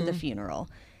come to the funeral.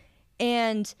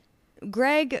 And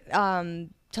Greg,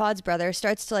 Todd's brother,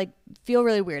 starts to like feel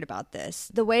really weird about this.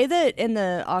 The way that in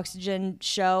the Oxygen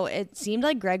show, it seemed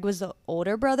like Greg was the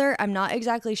older brother. I'm not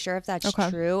exactly sure if that's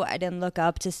true. I didn't look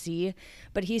up to see,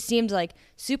 but he seemed like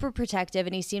super protective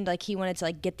and he seemed like he wanted to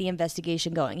like get the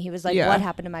investigation going. He was like, what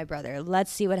happened to my brother?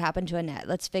 Let's see what happened to Annette.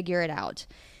 Let's figure it out.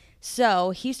 So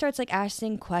he starts like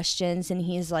asking questions and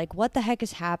he's like, what the heck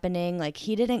is happening? Like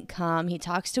he didn't come. He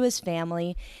talks to his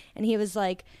family and he was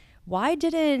like, why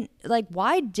did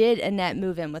Annette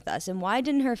move in with us? And why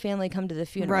didn't her family come to the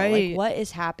funeral? Like, what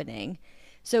is happening?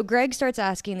 So Greg starts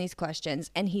asking these questions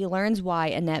and he learns why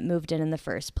Annette moved in the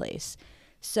first place.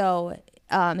 So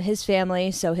his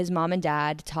family, so his mom and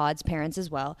dad, Todd's parents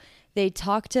as well, they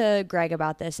talk to Greg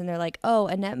about this and they're like, oh,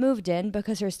 Annette moved in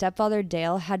because her stepfather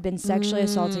Dale had been sexually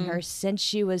assaulting her since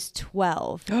she was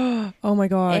 12. Oh my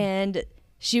God. And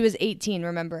she was 18,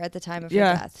 remember, at the time of her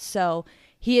death. So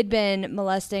he had been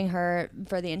molesting her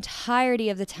for the entirety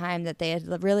of the time that they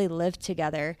had really lived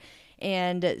together.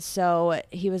 And so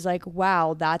he was like,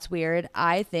 wow, that's weird.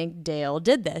 I think Dale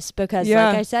did this because,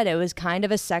 like I said, it was kind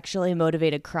of a sexually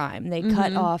motivated crime. They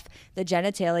cut off the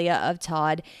genitalia of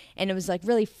Todd, and it was like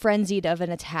really frenzied of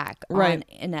an attack on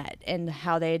Annette and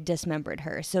how they had dismembered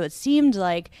her. So it seemed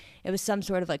like it was some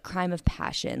sort of like crime of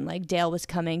passion. Like Dale was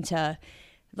coming to,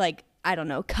 like, I don't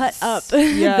know, cut up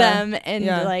them and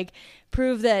like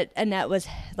prove that Annette was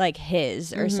like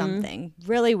his or something.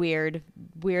 Really weird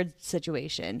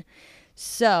situation.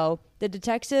 So the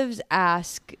detectives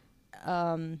ask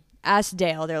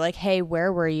Dale, they're like, hey,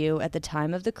 where were you at the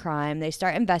time of the crime? They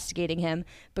start investigating him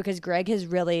because Greg has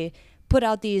really put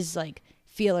out these like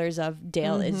feelers of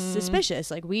Dale is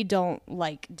suspicious. Like we don't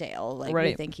like Dale. Like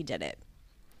we think he did it.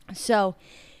 So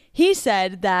he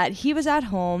said that he was at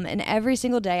home and every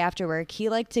single day after work, he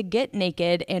liked to get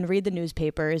naked and read the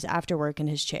newspapers after work in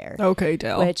his chair. Okay,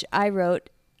 Dale. Which I wrote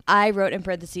in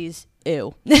parentheses,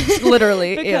 ew.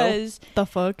 Literally, because ew. The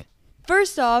fuck?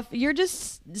 First off, you're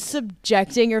just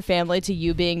subjecting your family to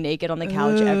you being naked on the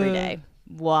couch every day.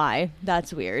 Why?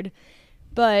 That's weird.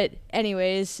 But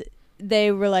anyways,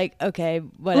 they were like, okay,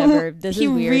 whatever. This is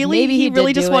weird. Maybe he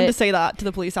really just wanted to say that to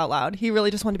the police out loud. He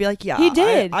really just wanted to be like, yeah, he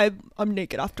did. I'm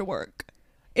naked after work.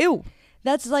 Ew.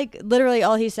 That's like literally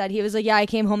all he said. He was like, yeah, I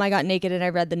came home, I got naked, and I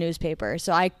read the newspaper.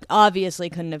 So I obviously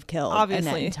couldn't have killed Annette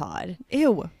and Todd.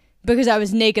 Ew. Because I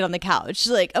was naked on the couch.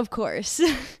 Like, of course.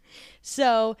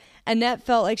 So Annette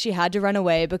felt like she had to run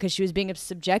away because she was being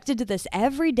subjected to this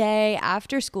every day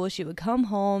after school. She would come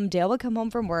home, Dale would come home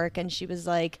from work, and she was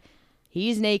like,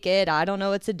 he's naked, I don't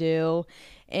know what to do.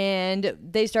 And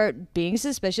they start being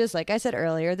suspicious, like I said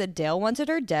earlier, that Dale wanted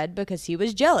her dead because he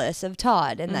was jealous of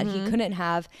Todd and that he couldn't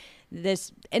have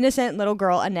this innocent little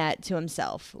girl, Annette, to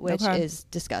himself, which is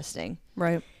disgusting.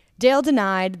 Right. Dale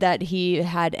denied that he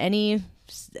had any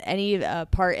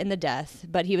part in the death,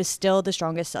 but he was still the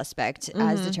strongest suspect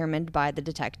as determined by the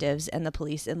detectives and the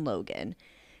police in Logan.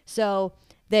 So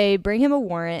they bring him a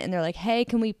warrant and they're like, hey,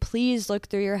 can we please look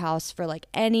through your house for like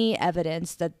any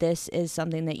evidence that this is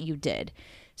something that you did?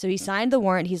 So he signed the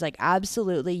warrant. He's like,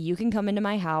 absolutely, you can come into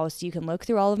my house. You can look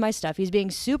through all of my stuff. He's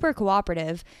being super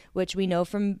cooperative, which we know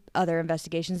from other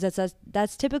investigations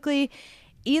that's typically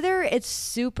either it's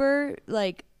super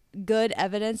like good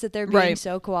evidence that they're being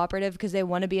so cooperative because they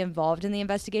want to be involved in the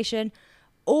investigation,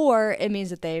 or it means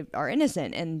that they are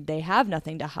innocent and they have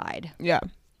nothing to hide. Yeah.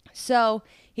 So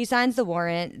he signs the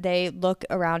warrant. They look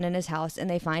around in his house and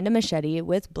they find a machete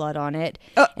with blood on it.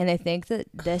 And they think that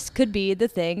this could be the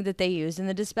thing that they used in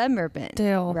the dismemberment.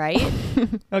 Dale. Right?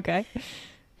 Okay.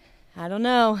 I don't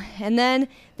know. And then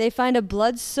they find a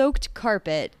blood-soaked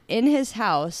carpet in his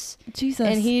house. Jesus.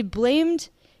 And he blamed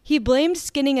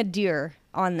skinning a deer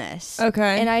on this.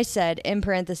 Okay. And I said, in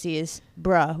parentheses,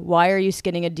 bruh, why are you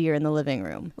skinning a deer in the living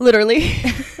room? Literally.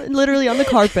 Literally on the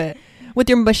carpet with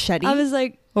your machete. I was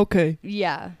like, okay.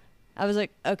 Yeah. I was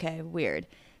like, okay, weird.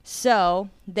 So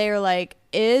they were like,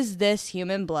 is this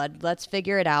human blood? Let's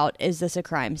figure it out. Is this a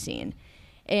crime scene?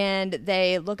 And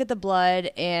they look at the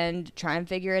blood and try and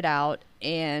figure it out,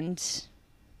 and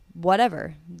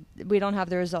whatever. We don't have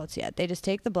the results yet. They just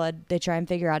take the blood, they try and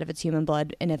figure out if it's human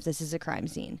blood and if this is a crime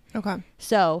scene. Okay.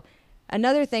 So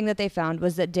another thing that they found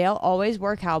was that Dale always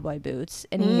wore cowboy boots,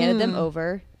 and he handed them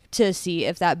over to see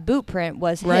if that boot print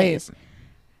was his.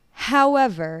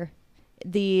 However,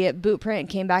 the boot print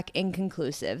came back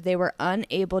inconclusive. They were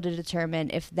unable to determine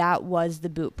if that was the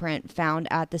boot print found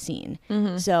at the scene.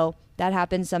 So that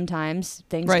happens sometimes.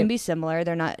 Things can be similar.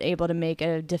 They're not able to make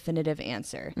a definitive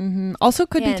answer. Also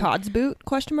could be Todd's boot,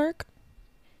 question mark.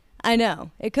 I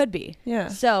know. It could be. Yeah.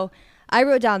 So I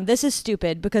wrote down, this is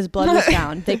stupid because blood was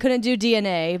found. They couldn't do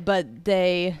DNA, but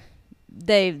they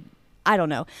I don't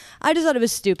know. I just thought it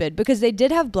was stupid because they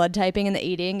did have blood typing in the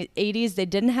 80s. They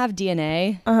didn't have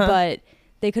DNA, but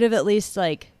they could have at least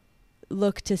like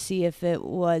looked to see if it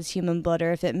was human blood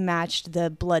or if it matched the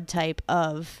blood type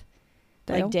of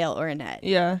like Dale or Annette.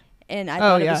 Yeah. And I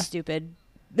thought it was stupid.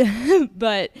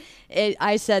 But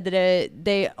I said that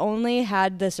they only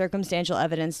had the circumstantial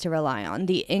evidence to rely on,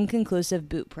 the inconclusive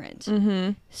boot print.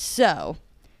 So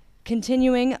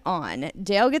continuing on,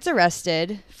 Dale gets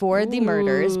arrested for the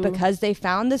murders because they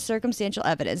found the circumstantial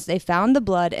evidence. They found the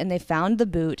blood and they found the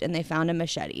boot and they found a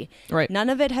machete. Right. None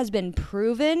of it has been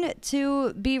proven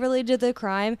to be related to the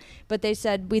crime, but they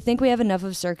said, we think we have enough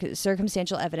of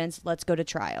circumstantial evidence. Let's go to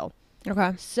trial.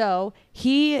 Okay. So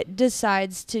he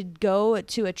decides to go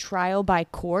to a trial by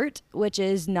court, which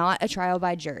is not a trial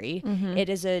by jury. It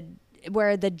is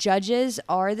where the judges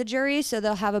are the jury. So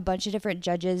they'll have a bunch of different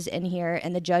judges in here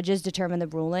and the judges determine the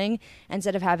ruling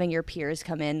instead of having your peers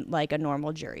come in like a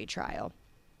normal jury trial.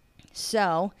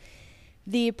 So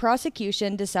the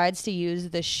prosecution decides to use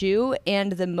the shoe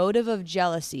and the motive of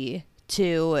jealousy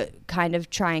to kind of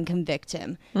try and convict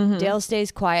him. Dale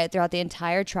stays quiet throughout the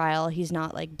entire trial. He's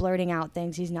not like blurting out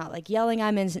things. He's not like yelling,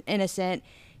 I'm innocent.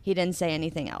 He didn't say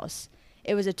anything else.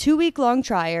 It was a 2-week-long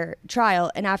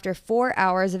trial, and after 4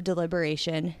 hours of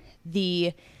deliberation,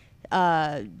 the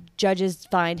judges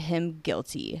find him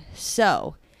guilty.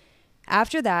 So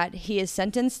after that, he is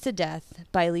sentenced to death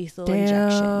by lethal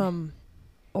injection.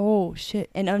 Oh, shit.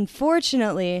 And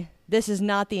unfortunately, this is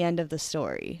not the end of the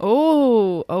story.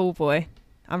 Oh boy.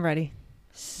 I'm ready.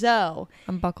 So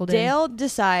I'm buckled Dale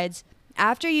decides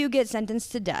after you get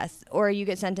sentenced to death or you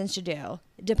get sentenced to jail,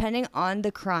 depending on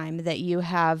the crime that you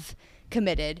have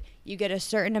committed, you get a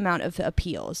certain amount of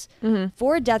appeals. Mm-hmm.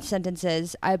 For death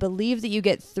sentences, I believe that you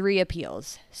get 3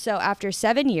 appeals. So after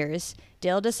 7 years,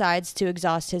 Dale decides to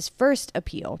exhaust his first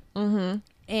appeal. Mm-hmm.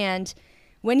 And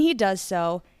when he does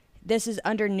so, this is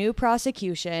under new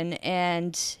prosecution,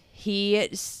 and he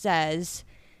says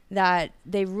that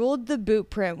they ruled the boot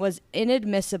print was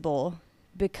inadmissible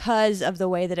because of the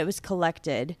way that it was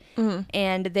collected. Mm-hmm.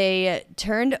 And they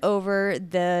turned over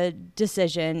the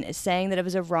decision saying that it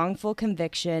was a wrongful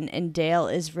conviction, and Dale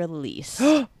is released.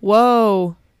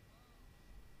 Whoa.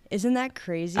 Isn't that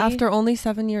crazy? After only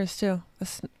 7 years too.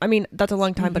 I mean, that's a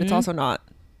long time, but it's also not.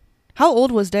 How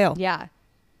old was Dale? Yeah.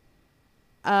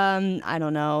 I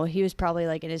don't know. He was probably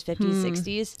like in his 50s,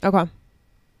 60s. Okay.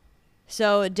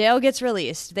 So Dale gets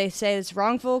released. They say it's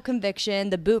wrongful conviction.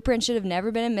 The boot print should have never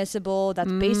been admissible.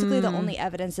 That's basically the only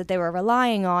evidence that they were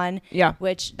relying on. Yeah.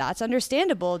 Which, that's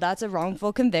understandable. That's a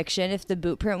wrongful conviction if the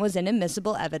boot print was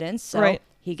inadmissible evidence. So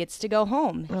he gets to go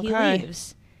home. Okay. He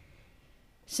leaves.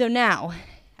 So now,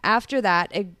 after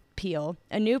that appeal,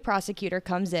 a new prosecutor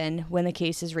comes in when the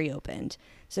case is reopened.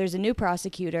 So there's a new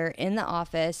prosecutor in the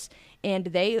office, and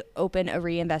they open a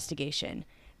reinvestigation.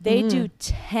 They do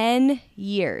 10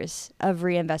 years of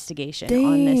reinvestigation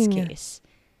on this case.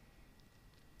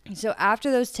 So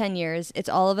after those 10 years, it's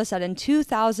all of a sudden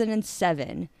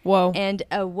 2007. Whoa. And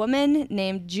a woman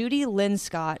named Judy Lynn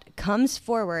Scott comes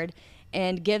forward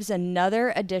and gives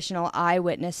another additional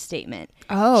eyewitness statement.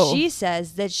 Oh. She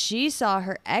says that she saw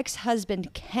her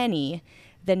ex-husband Kenny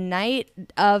the night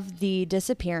of the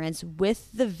disappearance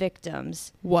with the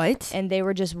victims. What? And they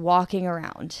were just walking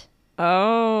around.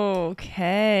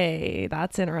 Okay.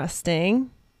 That's interesting.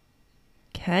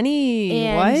 Kenny.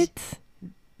 And what?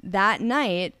 That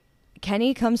night,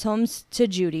 Kenny comes home to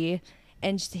Judy,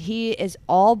 and he is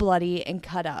all bloody and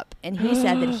cut up. And he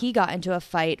said that he got into a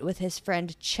fight with his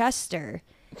friend Chester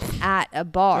at a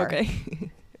bar.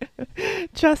 Okay.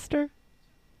 Chester.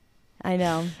 I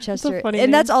know, Chester. That's a funny and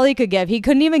name. That's all he could give. He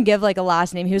couldn't even give like a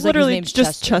last name. He was literally like, his name's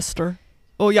just Chester.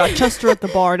 Oh yeah, Chester at the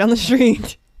bar down the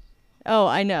street. Oh,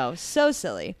 I know. So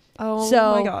silly. Oh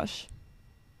my gosh.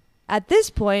 At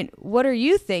this point, what are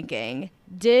you thinking?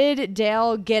 Did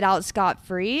Dale get out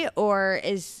scot-free, or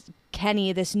is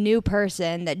Kenny this new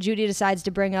person that Judy decides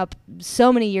to bring up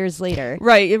so many years later?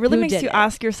 Right. It really Who makes did you it?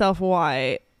 ask yourself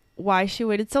why she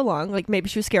waited so long. Like maybe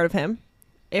she was scared of him.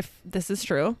 If this is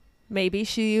true, maybe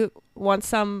she wants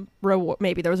some reward.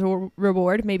 Maybe there was a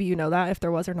reward. Maybe you know that if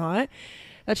there was or not,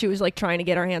 that she was like trying to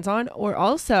get her hands on. Or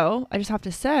also, I just have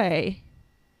to say,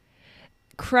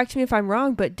 correct me if I'm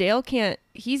wrong, but Dale can't,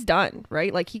 he's done,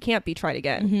 right? Like he can't be tried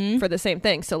again for the same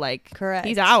thing. So like, Correct.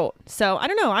 He's out. So I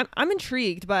don't know. I'm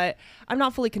intrigued, but I'm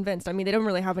not fully convinced. I mean, they don't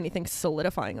really have anything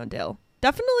solidifying on Dale.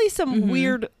 Definitely some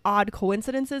weird, odd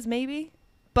coincidences maybe,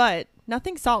 but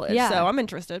nothing solid. Yeah. So I'm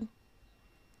interested.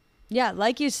 Yeah,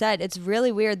 like you said, it's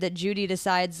really weird that Judy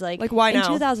decides like why in now?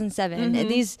 2007, and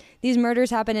these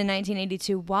murders happened in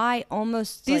 1982. Why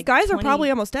almost These like, guys are 20 probably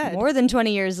almost dead. more than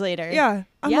 20 years later? Yeah.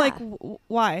 I'm Yeah. like,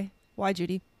 why? Why,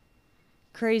 Judy?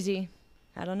 Crazy.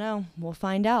 I don't know. We'll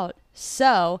find out.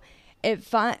 So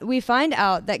we find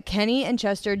out that Kenny and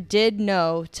Chester did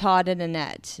know Todd and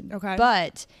Annette. Okay.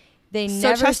 But they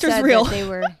So never Chester's said real. that they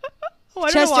were... Oh,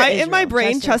 I don't know why. is In my real.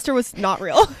 brain, Chester was not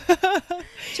real.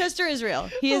 Chester is real.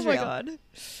 He is real. Oh my God.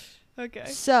 Okay.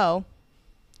 So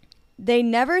they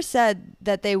never said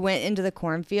that they went into the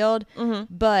cornfield,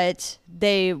 but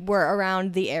they were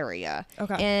around the area.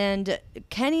 Okay. And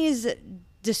Kenny's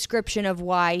description of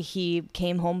why he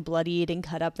came home bloodied and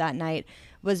cut up that night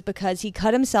was because he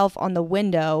cut himself on the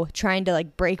window trying to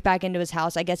like break back into his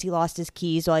house. I guess he lost his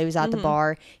keys while he was at the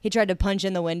bar. He tried to punch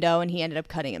in the window and he ended up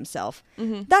cutting himself.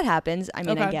 That happens. I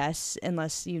mean, I guess,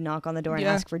 unless you knock on the door and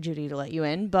ask for Judy to let you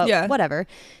in, but whatever.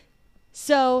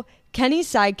 So Kenny's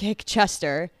sidekick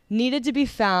Chester needed to be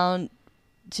found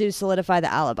to solidify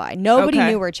the alibi. Nobody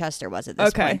knew where Chester was at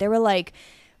this point. They were like,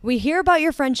 we hear about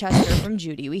your friend Chester from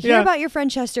Judy. We hear about your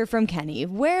friend Chester from Kenny.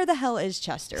 Where the hell is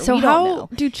Chester? So we don't how know.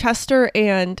 do Chester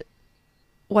and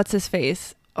what's his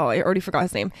face? Oh, I already forgot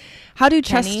his name. How do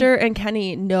Chester and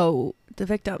Kenny know the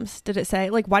victims? Did it say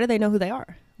like why do they know who they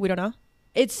are? We don't know.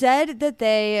 It said that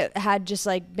they had just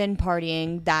like been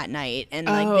partying that night and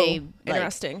like they like,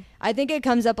 interesting. I think it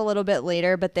comes up a little bit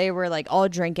later, but they were like all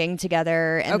drinking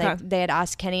together and they had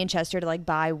asked Kenny and Chester to like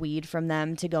buy weed from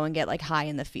them to go and get like high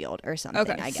in the field or something.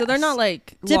 Okay, I guess. so they're not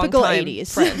like typical longtime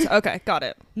 80s friends. Okay, got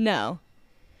it. No.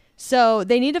 So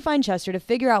they need to find Chester to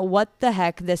figure out what the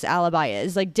heck this alibi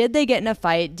is. Like, did they get in a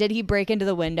fight? Did he break into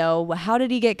the window? How did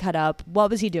he get cut up? What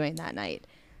was he doing that night?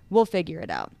 We'll figure it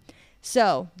out.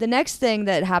 So the next thing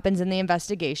that happens in the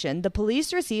investigation, the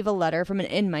police receive a letter from an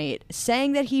inmate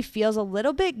saying that he feels a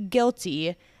little bit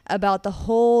guilty about the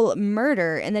whole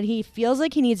murder and that he feels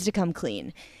like he needs to come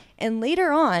clean. And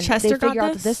later on, Chester they figure got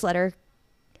out that this letter...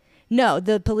 No,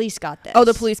 the police got this. Oh,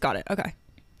 the police got it. Okay.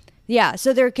 Yeah,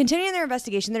 so they're continuing their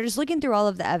investigation. They're just looking through all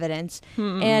of the evidence.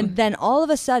 And then all of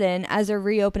a sudden, as they're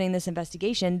reopening this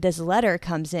investigation, this letter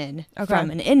comes in from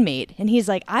an inmate. And he's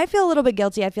like, I feel a little bit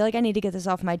guilty. I feel like I need to get this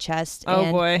off my chest.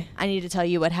 Oh, boy. I need to tell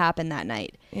you what happened that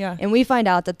night. Yeah. And we find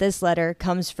out that this letter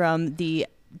comes from the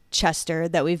Chester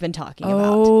that we've been talking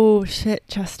about. Oh, shit,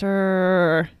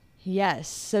 Chester. Yes.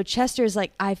 So Chester's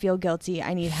like, I feel guilty.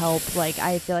 I need help. Like,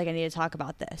 I feel like I need to talk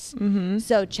about this.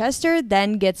 So Chester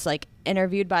then gets like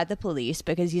interviewed by the police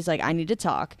because he's like, I need to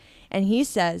talk. And he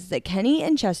says that Kenny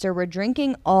and Chester were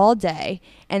drinking all day.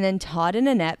 And then Todd and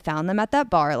Annette found them at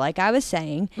that bar, like I was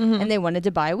saying, and they wanted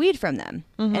to buy weed from them.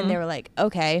 And they were like,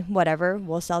 okay, whatever.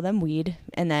 We'll sell them weed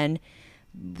and then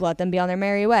let them be on their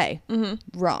merry way.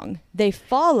 Wrong. They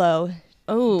follow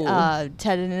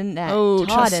Ted and Annette, Todd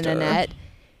Chester. and Annette.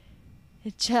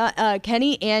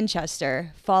 Kenny and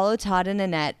Chester follow Todd and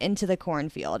Annette into the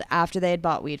cornfield after they had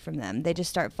bought weed from them. They just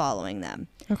start following them.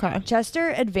 Okay. Chester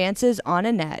advances on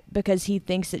Annette because he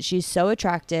thinks that she's so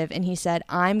attractive, and he said,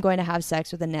 I'm going to have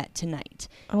sex with Annette tonight.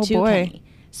 Oh, boy. Kenny.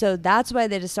 So that's why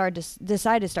they decide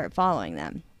to start following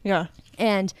them. Yeah.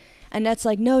 And Annette's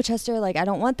like, no, Chester, like, I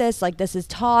don't want this. Like, this is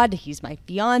Todd. He's my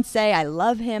fiance. I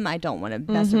love him. I don't want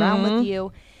to mess around with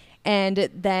you. And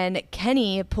then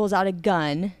Kenny pulls out a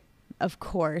gun, of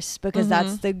course, because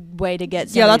that's the way to get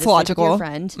somebody that's to logical. Your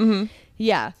friend.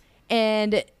 Yeah.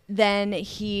 And then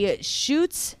he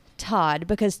shoots Todd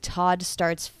because Todd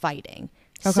starts fighting.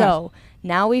 Okay. So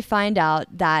now we find out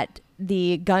that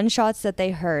the gunshots that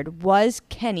they heard was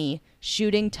Kenny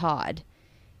shooting Todd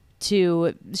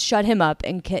to shut him up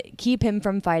and keep him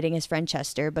from fighting his friend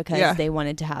Chester because they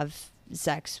wanted to have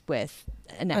sex with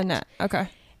Annette. Okay.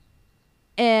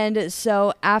 And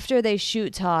so after they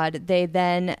shoot Todd, they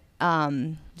then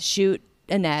shoot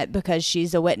Annette because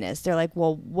she's a witness. They're like,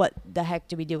 well, what the heck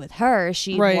do we do with her?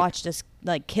 She watched us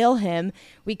like kill him.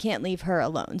 We can't leave her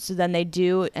alone. So then they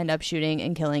do end up shooting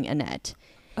and killing Annette.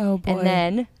 Oh, boy. And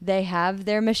then they have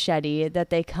their machete that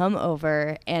they come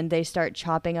over and they start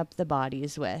chopping up the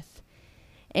bodies with.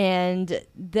 And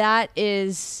that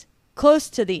is close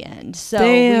to the end. So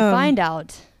we find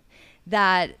out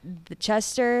that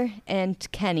Chester and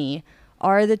Kenny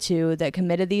are the two that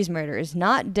committed these murders,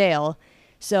 not Dale.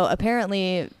 So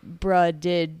apparently, bruh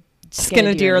did skin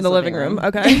a deer in the living room.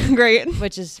 Okay, great.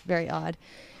 Which is very odd.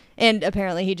 And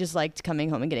apparently he just liked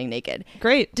coming home and getting naked.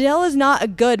 Great. Dale is not a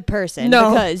good person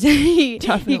because he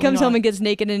comes home and gets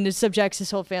naked and subjects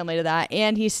his whole family to that.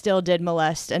 And he still did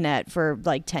molest Annette for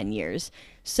like 10 years.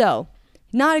 So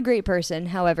not a great person.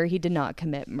 However, he did not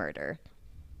commit murder.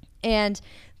 And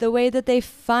the way that they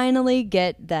finally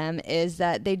get them is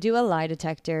that they do a lie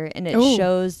detector and it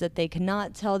shows that they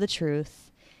cannot tell the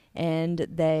truth and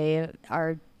they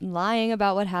are lying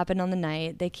about what happened on the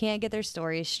night. They can't get their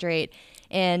stories straight.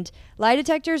 And lie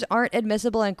detectors aren't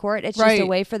admissible in court. It's just a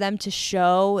way for them to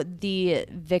show the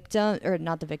victim, or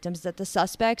not the victims, that the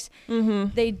suspects.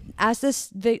 They ask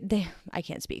I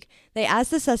can't speak. They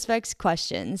ask the suspects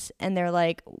questions and they're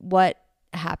like, what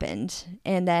happened?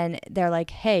 And then they're like,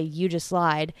 hey, you just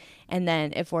lied. And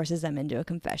then it forces them into a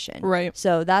confession. Right.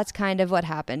 So that's kind of what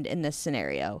happened in this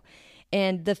scenario.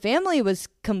 And the family was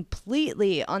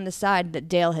completely on the side that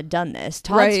Dale had done this.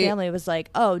 Todd's family was like,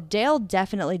 oh, Dale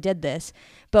definitely did this.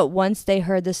 But once they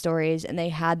heard the stories and they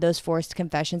had those forced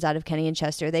confessions out of Kenny and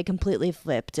Chester, they completely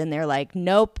flipped. And they're like,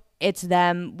 nope, it's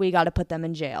them. We got to put them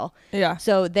in jail. Yeah.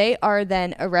 So they are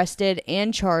then arrested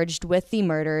and charged with the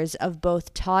murders of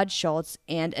both Todd Schultz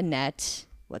and Annette.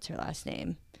 What's her last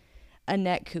name?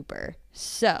 Annette Cooper.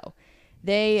 So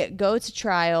they go to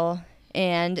trial.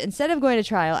 And instead of going to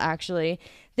trial,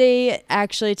 they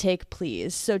actually take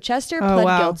pleas. So Chester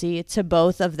pled guilty to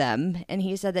both of them. And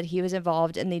he said that he was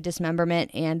involved in the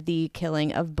dismemberment and the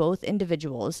killing of both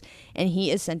individuals. And he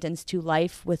is sentenced to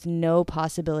life with no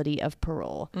possibility of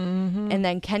parole. And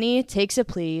then Kenny takes a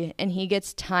plea and he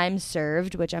gets time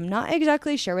served, which I'm not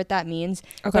exactly sure what that means.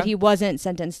 But he wasn't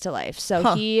sentenced to life.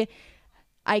 So he,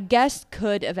 I guess,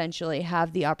 could eventually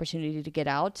have the opportunity to get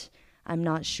out. I'm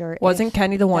not sure. Wasn't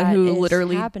Kenny the one who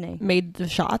literally made the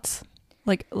shots?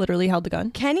 Like literally held the gun?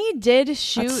 Kenny did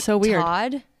shoot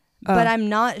Todd, but I'm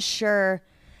not sure.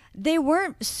 they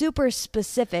weren't super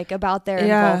specific about their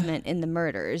involvement in the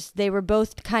murders. They were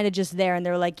both kind of just there and they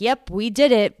were like, yep, we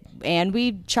did it and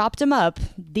we chopped him up.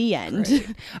 The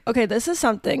end. Okay, this is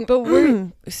something, but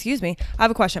we're, excuse me, I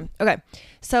have a question. Okay,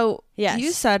 so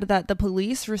you said that the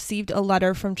police received a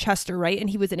letter from Chester, right? And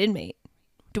he was an inmate.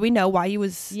 Do we know why he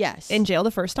was in jail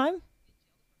the first time?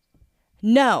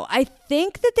 No, I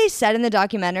think that they said in the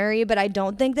documentary, but I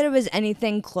don't think that it was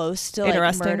anything close to like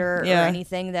murder or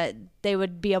anything that they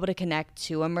would be able to connect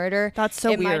to a murder. That's so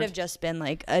weird. It might have just been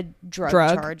like a drug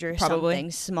charge or something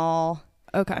small.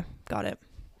 Okay, got it.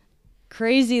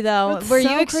 Crazy though. Were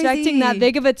you expecting that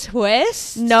big of a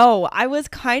twist? No, I was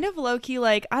kind of low-key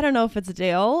like, I don't know if it's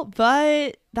Dale,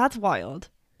 but that's wild.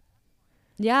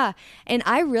 Yeah. And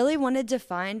I really wanted to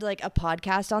find like a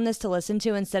podcast on this to listen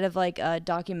to instead of like a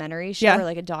documentary show or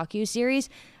like a docu-series.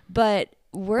 But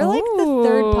we're like the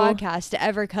third podcast to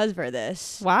ever cover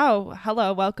this. Wow.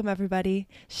 Hello. Welcome, everybody.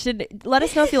 Let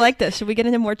us know if you like this. Should we get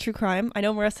into more true crime? I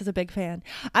know Marissa's a big fan.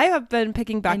 I have been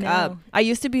picking back up. I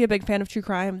used to be a big fan of true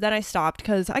crime. Then I stopped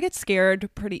because I get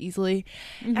scared pretty easily.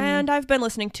 Mm-hmm. And I've been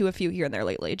listening to a few here and there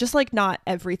lately. Just like not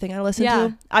everything I listen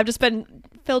to. I've just been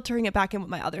filtering it back in with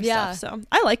my other stuff. So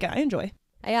I like it. I enjoy.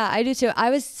 Yeah, I do too. I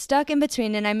was stuck in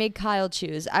between and I made Kyle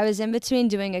choose. I was in between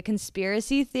doing a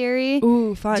conspiracy theory,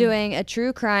 doing a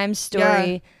true crime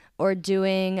story, or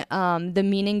doing the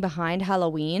meaning behind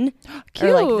Halloween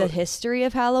or like the history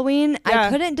of Halloween.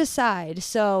 I couldn't decide.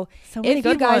 So if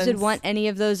you guys would want any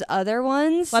of those other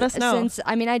ones, let us know. Since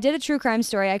I did a true crime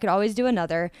story, I could always do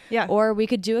another. Yeah. Or we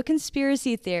could do a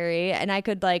conspiracy theory and I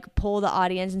could like poll the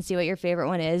audience and see what your favorite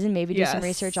one is and maybe do some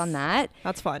research on that.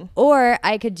 That's fun. Or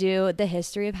I could do the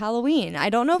history of Halloween. I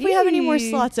don't know if we have any more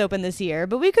slots open this year,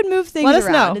 but we could move things around. Let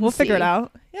us know. We'll figure it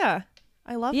out. Yeah.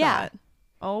 I love that.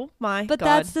 Oh my God. But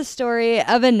that's the story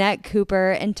of Annette Cooper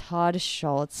and Todd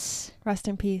Schultz. Rest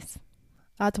in peace.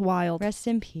 That's wild. Rest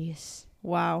in peace.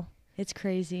 Wow. It's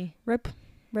crazy. Rip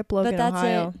Logan, but that's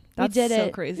Ohio. It. That's we did so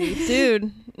it. Crazy.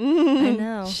 Dude. I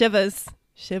know.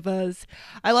 Shivers.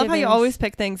 I love how you always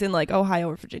pick things in like Ohio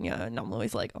or Virginia. And I'm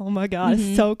always like, oh my God,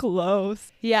 it's so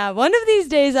close. Yeah. One of these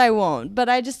days I won't, but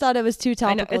I just thought it was too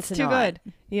topical. I know, it's too good.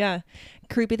 Yeah.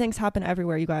 Creepy things happen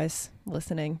everywhere, you guys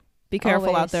listening. Be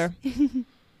careful out there.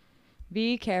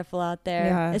 Be careful out there.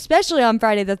 Yeah. Especially on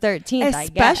Friday the 13th, I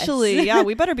guess. Yeah.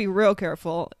 We better be real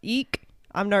careful. Eek.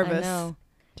 I'm nervous. I know.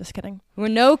 Just kidding. We're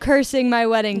no cursing my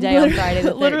wedding day on Friday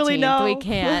the 13th. Literally no. We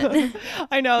can't.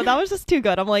 I know. That was just too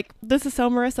good. I'm like, this is so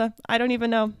Marissa. I don't even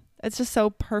know. It's just so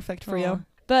perfect for you.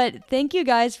 But thank you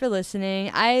guys for listening.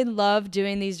 I love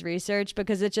doing these research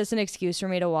because it's just an excuse for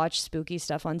me to watch spooky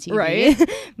stuff on TV.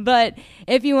 Right. But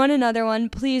if you want another one,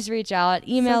 please reach out.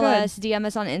 Email us, DM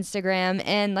us on Instagram.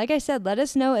 And like I said, let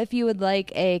us know if you would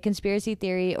like a conspiracy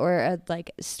theory or a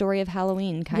like story of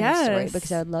Halloween kind of story,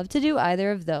 because I would love to do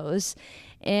either of those.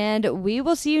 And we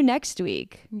will see you next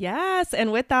week. Yes.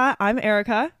 And with that, I'm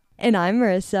Arika. And I'm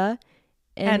Marissa.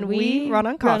 And we run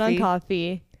on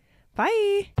coffee.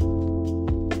 Bye.